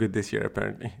is so good this year.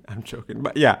 Apparently, I'm joking,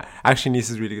 but yeah, actually, Nice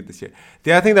is really good this year.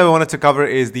 The other thing that we wanted to cover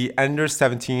is the Under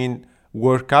 17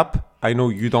 World Cup. I know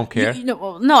you don't care.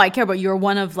 No, I care, but you're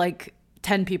one of like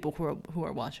 10 people who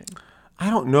are watching. I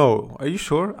don't know. Are you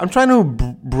sure? I'm trying to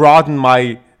broaden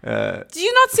my Did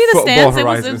you not see the stands?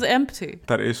 It was empty.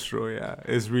 That is true, yeah.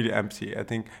 It's really empty. I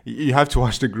think you have to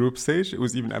watch the group stage. It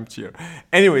was even emptier.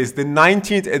 Anyways, the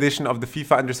 19th edition of the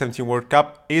FIFA Under-17 World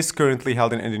Cup is currently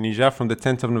held in Indonesia from the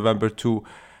 10th of November to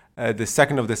the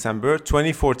 2nd of December.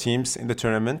 24 teams in the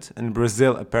tournament, and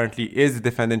Brazil apparently is the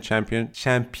defending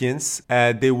champions.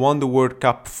 They won the World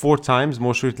Cup 4 times,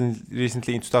 most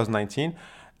recently in 2019.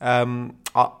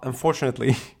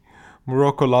 Unfortunately,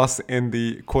 Morocco lost in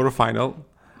the quarterfinal.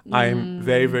 I'm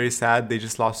very, very sad. They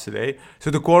just lost today.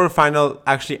 So the quarterfinal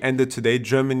actually ended today.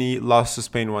 Germany lost to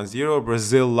Spain 1-0.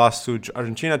 Brazil lost to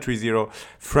Argentina 3-0.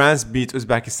 France beat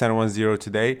Uzbekistan 1-0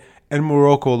 today. And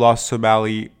Morocco lost to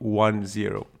Mali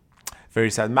 1-0.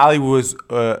 Very sad. Mali was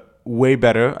way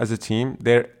better as a team.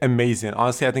 They're amazing.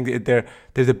 Honestly, I think they're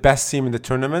the best team in the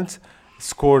tournament.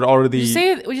 Scored already.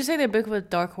 Would you say they're big of a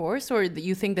dark horse, or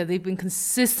you think that they've been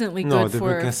consistently good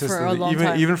for a long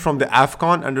time? Even from the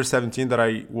AFCON Under-17 that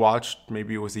I watched,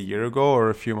 maybe it was a year ago or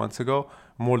a few months ago,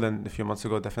 more than a few months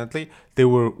ago, definitely, they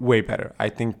were way better. I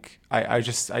think I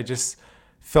just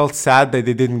felt sad that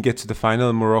they didn't get to the final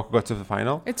and Morocco got to the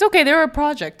final. It's okay. They're a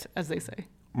project, as they say.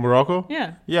 Morocco?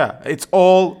 Yeah. Yeah. It's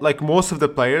all, like, most of the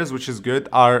players, which is good,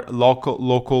 are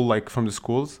local, like, from the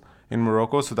schools in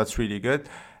Morocco. So that's really good.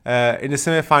 In the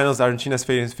semifinals, Argentina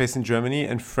is facing Germany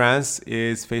and France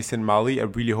is facing Mali. I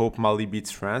really hope Mali beats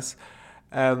France.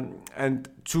 And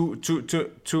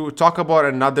to talk about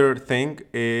another thing,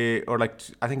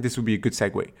 I think this would be a good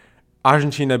segue.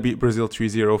 Argentina beat Brazil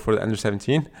 3-0 for the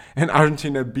Under-17, and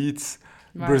Argentina beats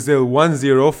Brazil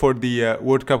 1-0 for the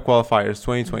World Cup qualifiers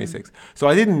 2026. Mm-hmm. So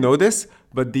I didn't know this,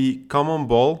 but the Common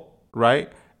Ball,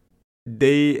 right?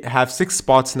 They have 6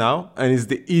 spots now, and it's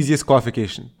the easiest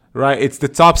qualification. Right, it's the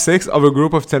top 6 of a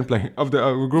group of 10 of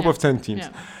 10 teams. Yeah.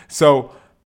 So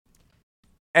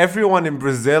everyone in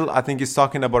Brazil, I think, is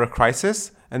talking about a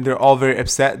crisis, and they're all very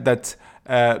upset that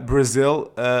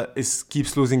Brazil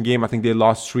keeps losing game. I think they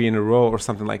lost 3 in a row or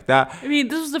something like that. I mean,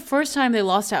 this was the first time they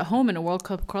lost at home in a World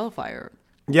Cup qualifier.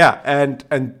 Yeah,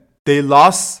 and they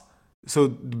lost. So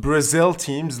Brazil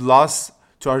teams lost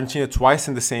to Argentina twice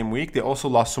in the same week. They also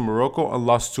lost to Morocco and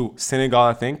lost to Senegal,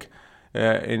 I think,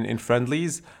 in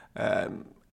friendlies.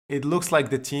 It looks like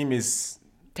the team is...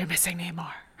 They're missing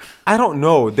Neymar. I don't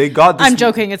know. They got this... I'm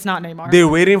joking. It's not Neymar. They're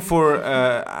waiting for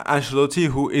Ancelotti,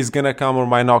 who is going to come or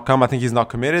might not come. I think he's not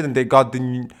committed. And they got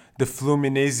the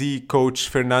Fluminense coach,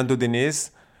 Fernando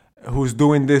Diniz, who's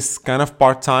doing this kind of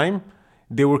part-time.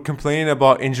 They were complaining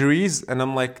about injuries. And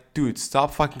I'm like, dude,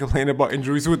 stop fucking complaining about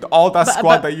injuries with all that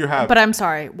squad that you have. But I'm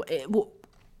sorry.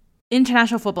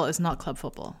 International football is not club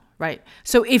football. Right.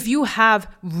 So if you have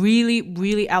really,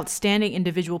 really outstanding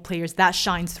individual players, that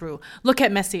shines through. Look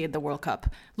at Messi at the World Cup.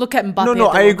 Look at Mbappe. No,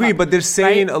 I agree. But they're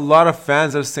saying, right? A lot of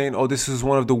fans are saying, oh, this is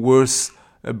one of the worst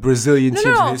Brazilian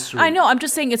teams in history. I know. I'm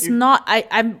just saying it's not.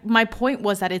 My point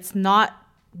was that it's not.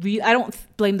 I don't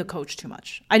blame the coach too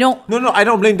much. I don't. No, I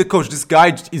don't blame the coach. This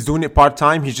guy is doing it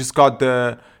part-time. He just got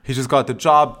the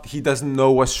job. He doesn't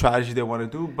know what strategy they want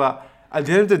to do. But at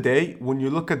the end of the day, when you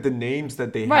look at the names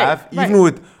that they have, even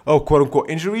with, quote-unquote,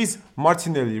 injuries,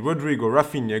 Martinelli, Rodrigo,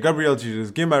 Rafinha, Gabriel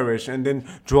Jesus, Guimaraes, and then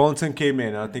Joelinton came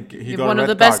in. I think he got one of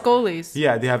the best goalies.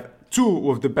 Yeah, they have 2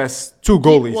 of the best 2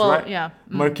 goalies, right? Yeah.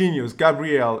 Marquinhos,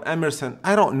 Gabriel, Emerson.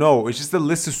 I don't know. It's just the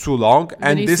list is too long.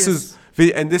 And this is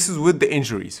with the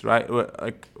injuries, right?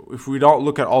 Like, if we don't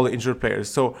look at all the injured players.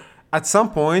 So at some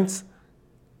point,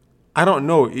 I don't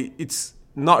know. It's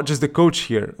not just the coach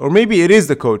here. Or maybe it is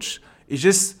the coach. It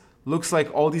just looks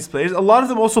like all these players, a lot of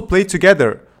them also play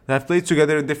together. They have played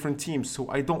together in different teams. So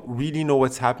I don't really know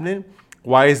what's happening.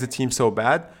 Why is the team so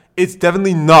bad? It's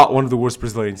definitely not one of the worst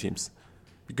Brazilian teams,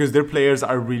 because their players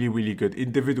are really, really good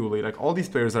individually. Like, all these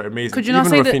players are amazing. Could you not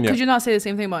say the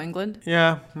same thing about England?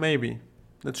 Yeah, maybe.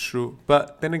 That's true.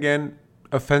 But then again,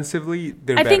 offensively,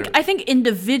 they're better. I think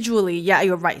individually, yeah,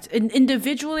 you're right.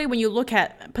 Individually, when you look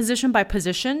at position by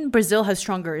position, Brazil has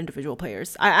stronger individual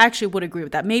players. I actually would agree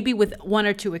with that. Maybe with 1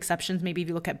 or 2 exceptions. Maybe if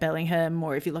you look at Bellingham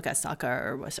or if you look at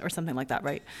Saka or something like that,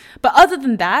 right? But other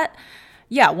than that,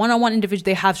 yeah, one-on-one individual,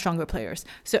 they have stronger players.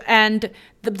 So, and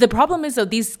the problem is, though,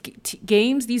 these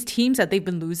games, these teams that they've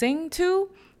been losing to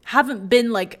haven't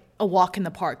been like a walk in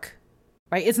the park,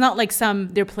 right? It's not like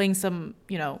they're playing some,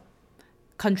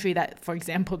 country that, for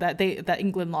example, that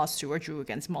England lost to or drew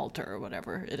against Malta or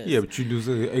whatever it is. Yeah, but you lose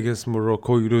against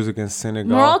Morocco, you lose against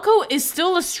Senegal. Morocco is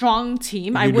still a strong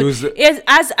team.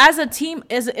 As a team,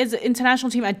 as an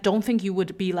international team, I don't think you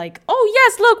would be like, oh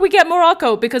yes, look, we get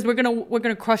Morocco because we're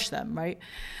gonna crush them, right?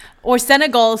 Or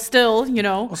Senegal still,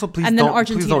 Also, and then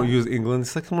Argentina. Please don't use England.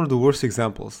 It's like one of the worst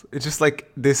examples. It's just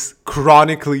like this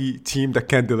chronically team that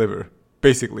can't deliver,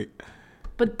 basically.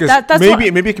 But Because that's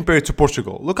maybe compare it to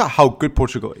Portugal. Look at how good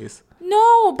Portugal is.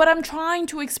 No, but I'm trying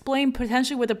to explain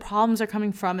potentially where the problems are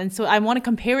coming from. And so I want to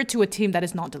compare it to a team that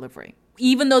is not delivering,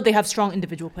 even though they have strong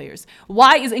individual players.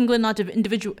 Why is England not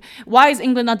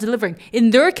delivering? In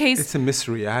their case, it's a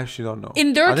mystery. I actually don't know.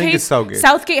 In their case,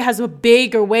 Southgate has a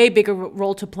way bigger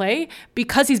role to play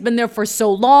because he's been there for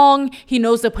so long. He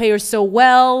knows the players so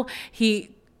well. He's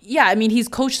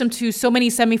coached them to so many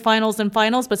semifinals and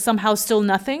finals, but somehow still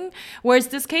nothing. Whereas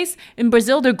this case, in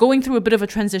Brazil, they're going through a bit of a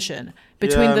transition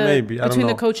between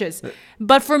the coaches.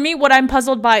 But for me, what I'm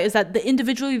puzzled by is that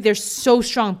individually they're so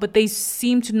strong, but they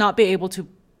seem to not be able to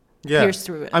pierce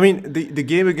through it. I mean, the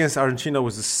game against Argentina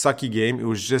was a sucky game. It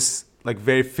was just like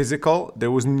very physical.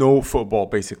 There was no football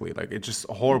basically. Like it's just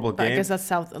a horrible game. I guess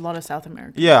that's a lot of South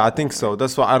America. Yeah, I think so.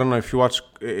 That's why I don't know if you watch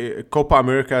Copa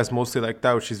America is mostly like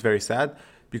that, which is very sad.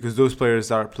 Because those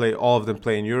players all of them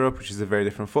play in Europe, which is a very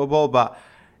different football. But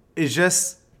it's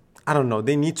just, I don't know.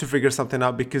 They need to figure something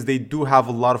out because they do have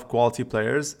a lot of quality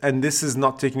players. And this is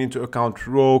not taking into account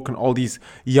Roque and all these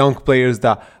young players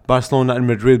that Barcelona and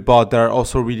Madrid bought that are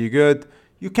also really good.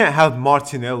 You can't have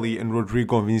Martinelli and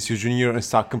Rodrigo and Vinicius Jr. and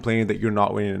start complaining that you're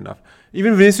not winning enough.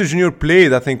 Even Vinicius Jr.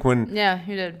 played, I think, when... Yeah,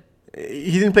 he did.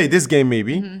 He didn't play this game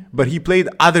maybe, but he played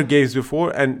other games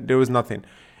before and there was nothing.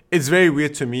 It's very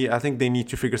weird to me. I think they need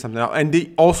to figure something out. And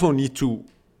they also need to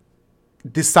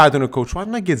decide on a coach. Why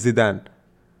not get Zidane?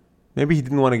 Maybe he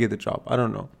didn't want to get the job. I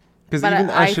don't know. Because even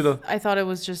Ancelotti... I thought it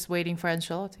was just waiting for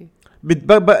Ancelotti.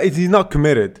 But he's not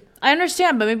committed. I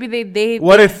understand, but maybe they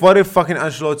What if fucking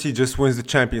Ancelotti just wins the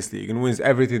Champions League and wins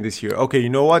everything this year? Okay, you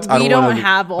know what? I don't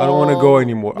want to go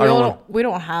anymore. We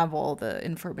don't have all the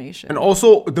information. And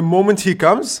also, the moment he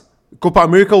comes, Copa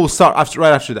America will start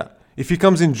right after that. If he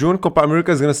comes in June, Copa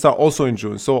America is going to start also in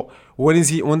June. So when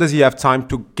does he have time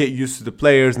to get used to the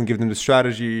players and give them the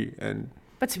strategy?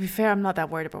 But to be fair, I'm not that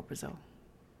worried about Brazil.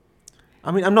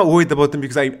 I mean, I'm not worried about them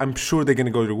because I'm sure they're going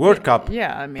to go to the World Cup.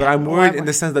 Yeah, I mean, but I'm worried in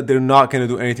the sense that they're not going to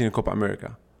do anything in Copa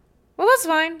America. Well, that's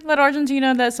fine. Let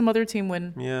Argentina, let some other team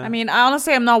win. Yeah. I mean,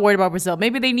 honestly, I'm not worried about Brazil.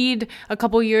 Maybe they need a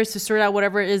couple years to sort out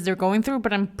whatever it is they're going through,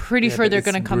 but I'm pretty sure they're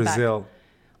going to come back. Well,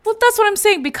 that's what I'm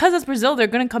saying. Because it's Brazil, they're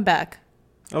going to come back.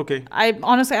 Okay.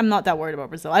 I'm not that worried about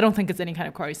Brazil. I don't think it's any kind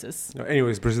of crisis. No,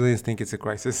 anyways, Brazilians think it's a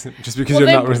crisis just because you're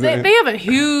not Brazilian. They have a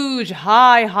huge,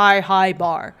 high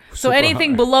bar. So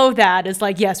anything below that is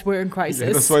like, yes, we're in crisis.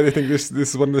 Yeah, that's why they think this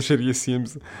is one of the shittiest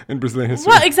teams in Brazilian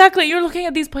history. Well, exactly. You're looking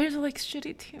at these players are like,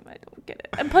 shitty team. I don't get it.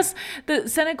 And plus, the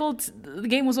Senegal the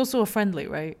game was also a friendly,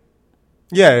 right?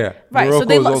 Yeah. Right.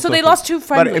 Morocco so they lost 2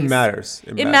 friendlies. But it matters.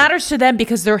 It matters to them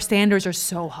because their standards are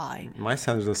so high. My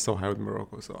standards are so high with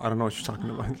Morocco, so I don't know what you're talking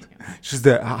about. It's just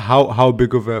how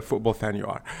big of a football fan you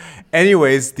are.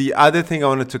 Anyways, the other thing I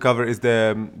wanted to cover is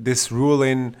this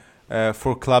ruling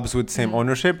for clubs with same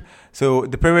ownership. So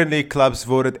the Premier League clubs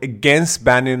voted against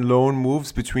banning loan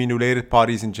moves between related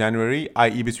parties in January,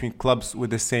 i.e. between clubs with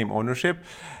the same ownership.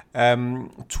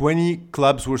 20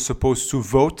 clubs were supposed to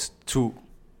vote to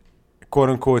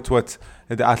quote-unquote what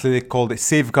the Athletic called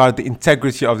safeguard the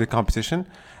integrity of the competition.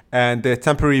 And the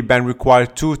temporary ban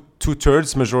required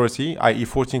two-thirds majority, i.e.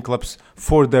 14 clubs,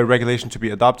 for the regulation to be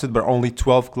adopted, but only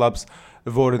 12 clubs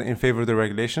voted in favor of the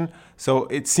regulation. So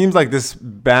it seems like this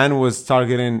ban was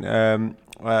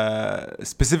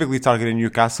specifically targeting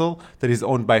Newcastle, that is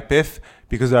owned by PIF,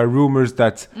 because there are rumors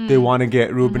that they want to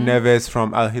get Ruben Neves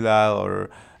from Al Hilal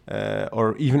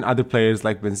or even other players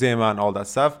like Benzema and all that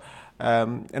stuff.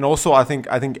 And also, I think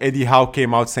Eddie Howe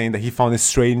came out saying that he found it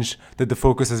strange that the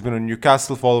focus has been on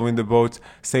Newcastle following the vote,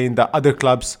 saying that other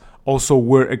clubs also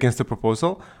were against the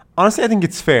proposal. Honestly, I think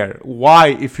it's fair. Why,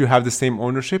 if you have the same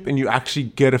ownership and you actually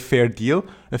get a fair deal,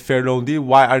 a fair loan deal,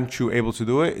 why aren't you able to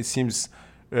do it? It seems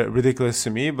ridiculous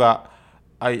to me, but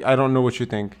I don't know what you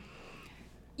think.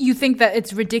 You think that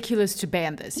it's ridiculous to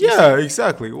ban this? Yeah,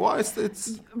 exactly. Why?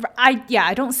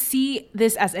 I don't see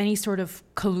this as any sort of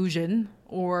collusion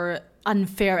or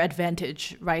unfair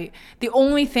advantage, right? The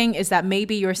only thing is that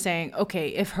maybe you're saying, okay,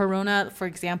 if Girona, for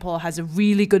example, has a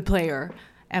really good player,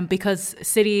 and because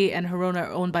City and Girona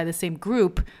are owned by the same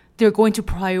group, they're going to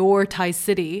prioritize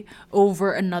City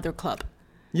over another club.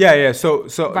 Yeah. So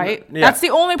right. Yeah. That's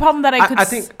the only problem that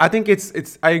I think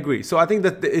it's. I agree. So I think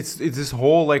that it's this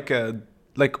whole like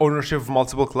ownership of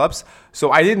multiple clubs. So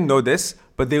I didn't know this,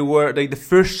 but they were like the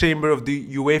first chamber of the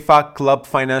UEFA Club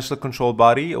Financial Control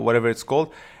Body or whatever it's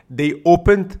called. They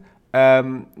opened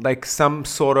like some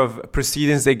sort of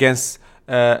proceedings against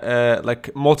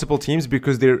like multiple teams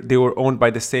because they were owned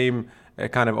by the same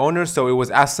kind of owners. So it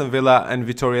was Aston Villa and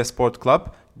Vitoria Sport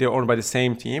Club. They're owned by the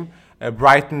same team.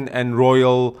 Brighton and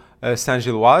Royal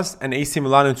Saint-Gilloise, and AC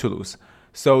Milan and Toulouse.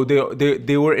 So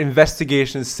they were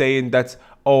investigations saying that,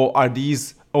 oh, are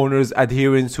these owners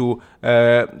adhering to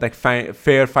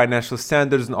fair financial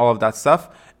standards and all of that stuff.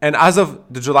 And as of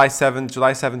the July 7th,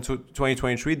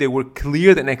 2023, they were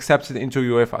cleared and accepted into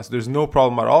UEFA. So there's no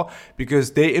problem at all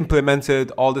because they implemented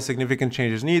all the significant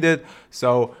changes needed.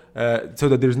 So that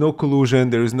there's no collusion,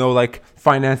 there is no like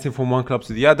financing from one club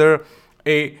to the other.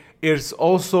 It's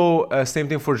also same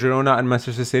thing for Girona and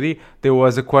Manchester City. There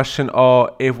was a question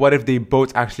of what if they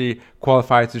both actually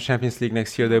qualify to the Champions League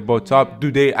next year? They're both top.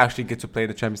 Do they actually get to play in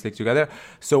the Champions League together?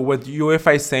 So what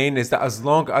UEFA is saying is that as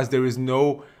long as there is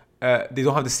no, they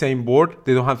don't have the same board,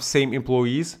 they don't have the same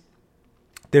employees,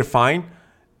 they're fine.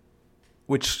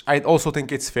 Which I also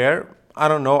think it's fair. I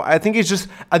don't know. I think it's just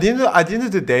at the end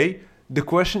of the day, the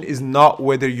question is not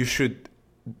whether you should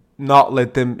not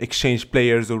let them exchange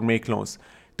players or make loans.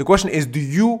 The question is, do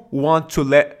you want to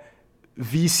let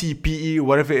VCPE,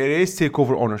 whatever it is, take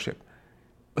over ownership?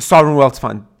 A sovereign wealth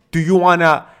fund. Do you want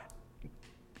to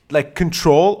like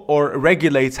control or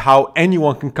regulate how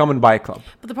anyone can come and buy a club?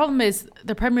 But the problem is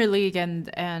the Premier League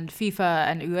and FIFA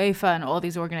and UEFA and all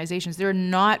these organizations, they're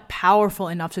not powerful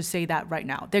enough to say that right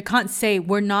now. They can't say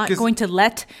we're not going to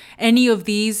let any of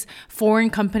these foreign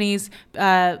companies,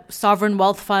 sovereign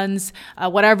wealth funds,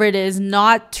 whatever it is,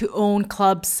 not to own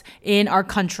clubs in our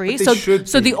country. So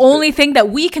the only thing that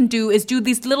we can do is do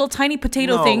these little tiny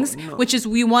potato things, which is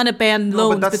we want to ban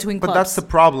loans between clubs. But that's the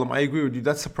problem. I agree with you.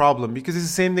 That's the problem because it's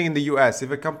the same thing in the US.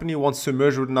 If a company wants to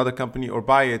merge with another company or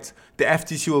buy it, the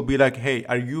FTC will be like, hey,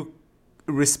 are you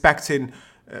respecting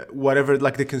whatever,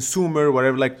 like the consumer,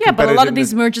 whatever, like yeah, but a lot of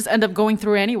these mergers end up going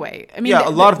through anyway. I mean, yeah, a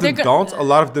lot of them don't. A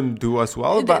lot of them do as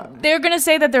well. But they're gonna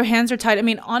say that their hands are tied. I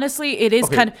mean, honestly, it is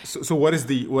kind of. So what is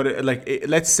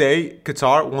let's say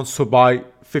Qatar wants to buy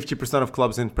 50% of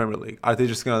clubs in Premier League. Are they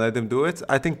just gonna let them do it?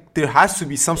 I think there has to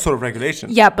be some sort of regulation.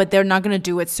 Yeah, but they're not gonna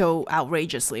do it so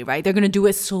outrageously, right? They're gonna do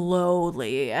it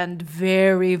slowly and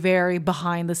very, very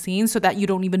behind the scenes so that you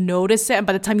don't even notice it. And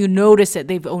by the time you notice it,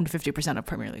 they've owned 50% of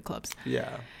Premier League clubs. Yeah.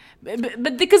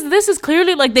 But because this is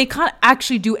clearly like they can't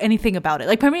actually do anything about it.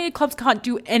 Like Premier League clubs can't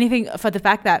do anything for the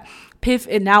fact that PIF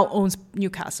it now owns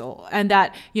Newcastle and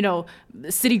that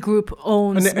Citigroup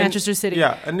owns Manchester City,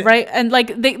 right? And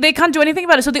like they can't do anything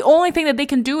about it. So the only thing that they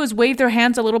can do is wave their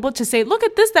hands a little bit to say, look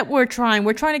at this that we're trying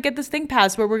to get this thing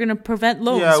passed where we're going to prevent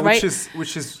loans, right?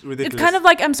 Which is ridiculous. It's kind of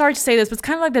like, I'm sorry to say this, but it's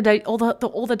kind of like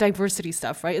all the diversity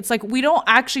stuff, right? It's like we don't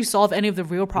actually solve any of the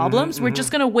real problems. We're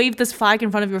just going to wave this flag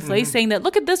in front of your face saying that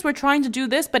look at this, we're trying to do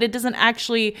this, but it doesn't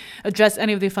actually address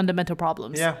any of the fundamental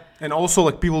problems. Yeah, and also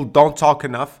like people don't talk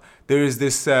enough. There is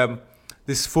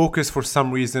this focus for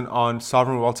some reason on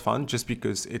sovereign wealth fund just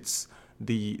because it's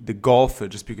the Gulf,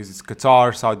 just because it's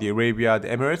Qatar, Saudi Arabia, the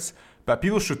Emirates. But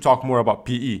people should talk more about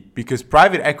PE because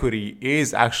private equity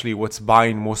is actually what's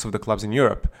buying most of the clubs in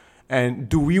Europe. And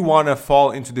do we want to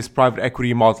fall into this private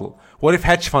equity model? What if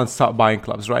hedge funds start buying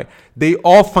clubs, right? They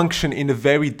all function in a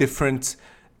very different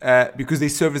because they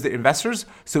serve as the investors,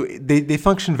 so they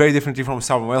function very differently from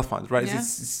sovereign wealth funds, right? Yeah.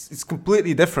 It's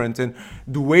completely different, and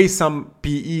the way some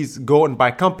PEs go and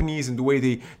buy companies and the way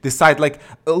they decide, like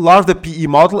a lot of the PE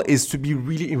model is to be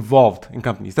really involved in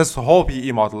companies. That's the whole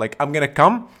PE model. Like I'm gonna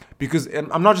come because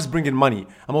I'm not just bringing money,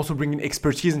 I'm also bringing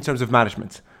expertise in terms of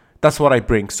management. That's what I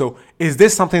bring. So is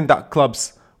this something that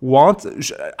clubs want?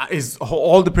 Is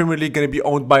all the Premier League going to be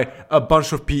owned by a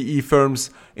bunch of PE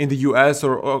firms in the US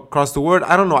or across the world?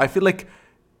 I don't know. I feel like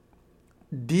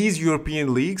these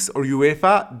European leagues or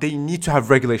UEFA, they need to have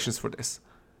regulations for this.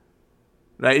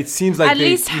 Right? It seems like at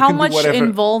least how much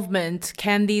involvement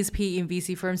can these PE and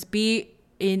VC firms be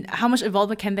in? How much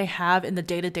involvement can they have in the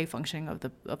day-to-day functioning of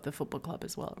the football club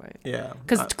as well, right? Yeah.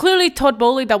 Because clearly Todd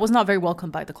Bowley, that was not very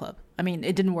welcomed by the club. I mean,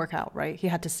 it didn't work out, right? He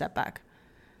had to step back.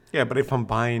 Yeah, but if I'm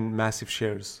buying massive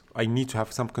shares, I need to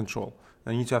have some control.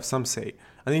 I need to have some say.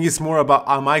 I think it's more about,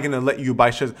 am I going to let you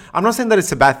buy shares? I'm not saying that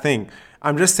it's a bad thing.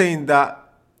 I'm just saying that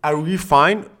are we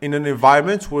fine in an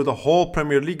environment where the whole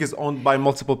Premier League is owned by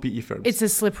multiple PE firms? It's a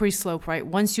slippery slope, right?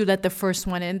 Once you let the first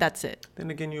one in, that's it.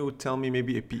 Then again, you would tell me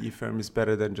maybe a PE firm is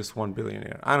better than just one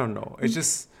billionaire. I don't know. It's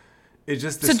just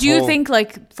this. So do you think,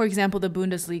 like, for example, the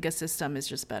Bundesliga system is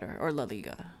just better, or La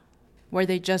Liga? Where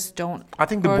they just don't. I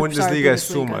think the Bundesliga is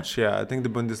too much. Yeah, I think the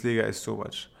Bundesliga is too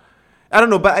much. I don't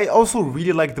know, but I also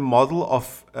really like the model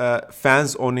of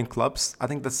fans owning clubs. I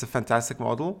think that's a fantastic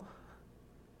model.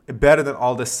 Better than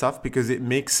all this stuff because it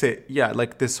makes it,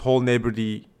 like this whole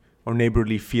neighborly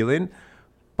feeling.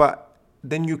 But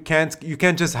then you can't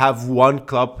just have one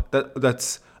club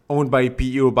that's owned by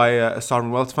PE or by a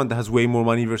sovereign wealth fund that has way more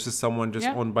money versus someone just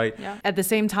owned by. Yeah. At the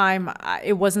same time,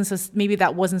 it wasn't maybe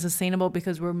that wasn't sustainable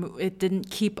because it didn't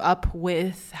keep up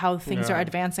with how things are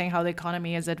advancing, how the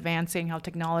economy is advancing, how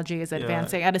technology is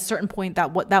advancing. At a certain point,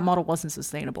 that model wasn't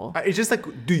sustainable. It's just like,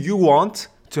 do you want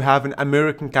to have an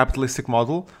American capitalistic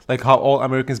model, like how all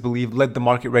Americans believe, let the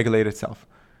market regulate itself?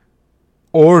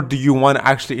 Or do you want to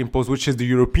actually impose, which is the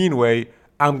European way,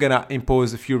 I'm going to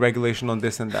impose a few regulation on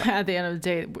this and that? At the end of the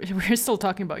day, we're still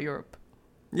talking about Europe.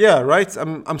 Yeah, right?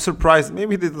 I'm surprised.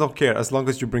 Maybe they don't care. As long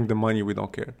as you bring the money, we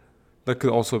don't care. That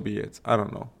could also be it. I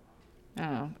don't know. I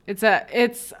don't know.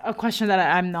 It's a question that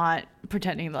I'm not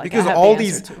pretending like because I have all the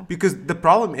these answer to. Because the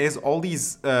problem is all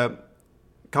these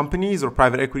companies or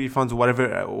private equity funds or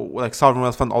whatever, like sovereign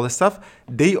wealth fund, all this stuff,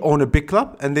 they own a big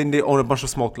club and then they own a bunch of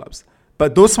small clubs.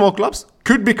 But those small clubs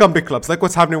could become big clubs, like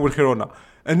what's happening with Girona.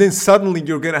 And then suddenly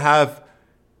you're going to have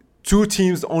two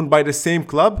teams owned by the same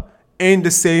club in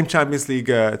the same Champions League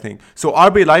thing. So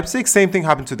RB Leipzig, same thing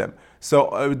happened to them.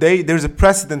 So there's a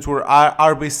precedent where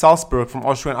RB Salzburg from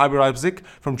Austria and RB Leipzig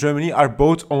from Germany are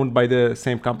both owned by the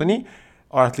same company,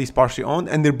 or at least partially owned,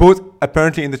 and they're both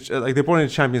apparently they're both in the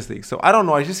Champions League. So I don't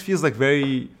know. It just feels like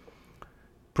very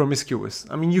promiscuous.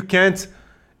 I mean, you can't.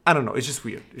 I don't know. It's just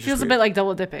weird. It feels a bit like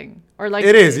double dipping, or like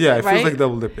it is. Yeah, it right? feels like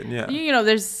double dipping. Yeah. You know,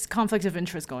 there's conflict of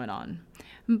interest going on,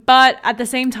 but at the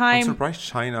same time, I'm surprised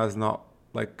China is not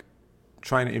like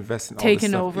trying to invest in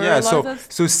taken all this over. stuff. Yeah.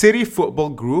 So City Football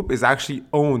Group is actually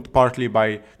owned partly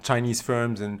by Chinese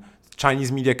firms and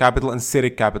Chinese media capital and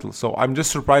CITIC capital. So I'm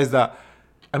just surprised that.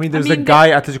 I mean, there's a guy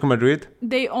Atletico Madrid.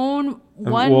 They own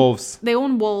Wolves. They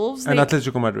own Wolves. And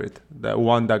Atletico Madrid,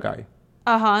 that guy.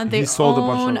 They sold a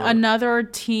bunch own of another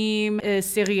team,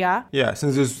 Serie A. Yeah,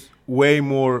 since there's way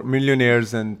more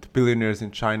millionaires and billionaires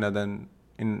in China than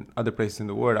in other places in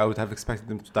the world, I would have expected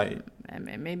them to die.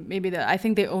 Maybe I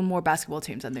think they own more basketball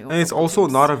teams than they own. And it's also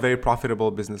teams. not a very profitable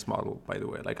business model, by the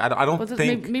way. Like I don't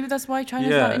think. Maybe that's why China's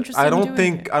not interested. I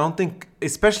don't think,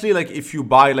 especially like if you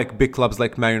buy like big clubs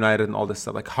like Man United and all this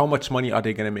stuff, like how much money are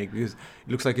they gonna make? Because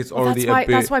it looks like it's already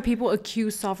that's why people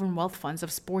accuse sovereign wealth funds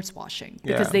of sports washing,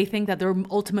 because they think that their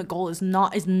ultimate goal is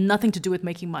nothing to do with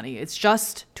making money. It's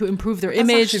just to improve their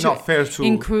image. That's not fair to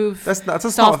improve. That's not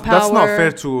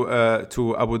fair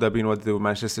to Abu Dhabi and what the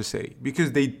Manchester City,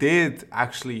 because they did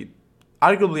actually.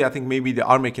 Arguably, I think maybe they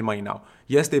are making money now.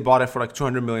 Yes, they bought it for like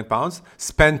 £200 million,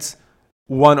 spent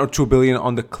 1 or 2 billion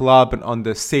on the club and on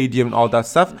the stadium and all that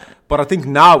stuff. But I think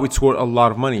now it's worth a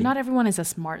lot of money. Not everyone is as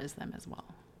smart as them as well.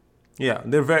 Yeah,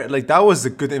 they're very that was a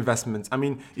good investment. I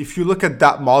mean, if you look at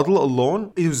that model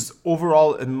alone, it was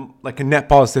overall like a net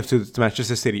positive to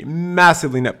Manchester City,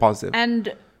 massively net positive.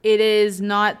 And it is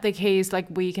not the case, like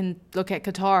we can look at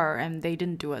Qatar and they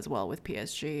didn't do as well with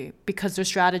PSG because their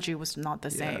strategy was not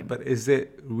the same. But is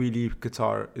it really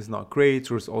Qatar is not great,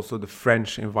 or is also the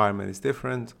French environment is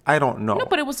different? I don't know. No,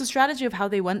 but it was the strategy of how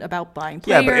they went about buying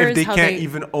players. Yeah, but if they can't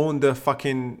even own the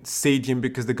fucking stadium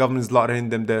because the government's letting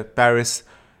them the Paris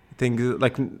thing,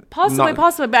 like possibly,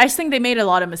 but I just think they made a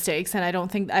lot of mistakes, and I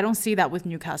don't see that with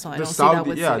Newcastle. I don't see that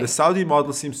with City. The Saudi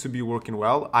model seems to be working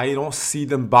well. I don't see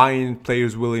them buying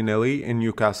players willy-nilly in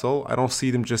Newcastle. I don't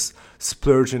see them just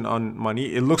splurging on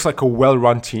money. It looks like a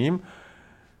well-run team.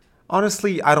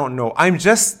 Honestly, I don't know.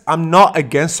 I'm not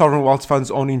against sovereign wealth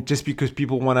funds owning just because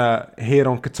people want to hate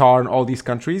on Qatar and all these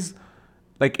countries.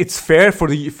 Like, it's fair for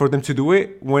them to do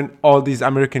it when all these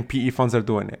American PE funds are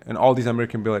doing it and all these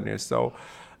American billionaires. So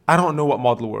I don't know what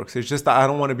model works. It's just that I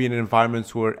don't want to be in an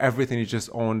environment where everything is just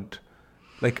owned,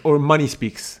 or money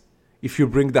speaks. If you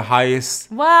bring the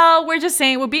highest... Well, we're just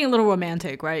saying, we're being a little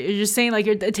romantic, right? You're just saying,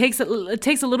 it takes a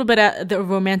little bit of the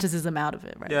romanticism out of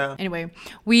it, right? Yeah. Anyway,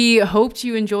 we hoped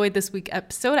you enjoyed this week's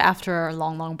episode after our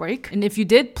long break. And if you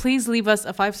did, please leave us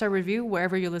a 5-star review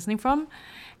wherever you're listening from.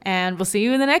 And we'll see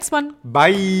you in the next one.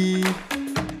 Bye.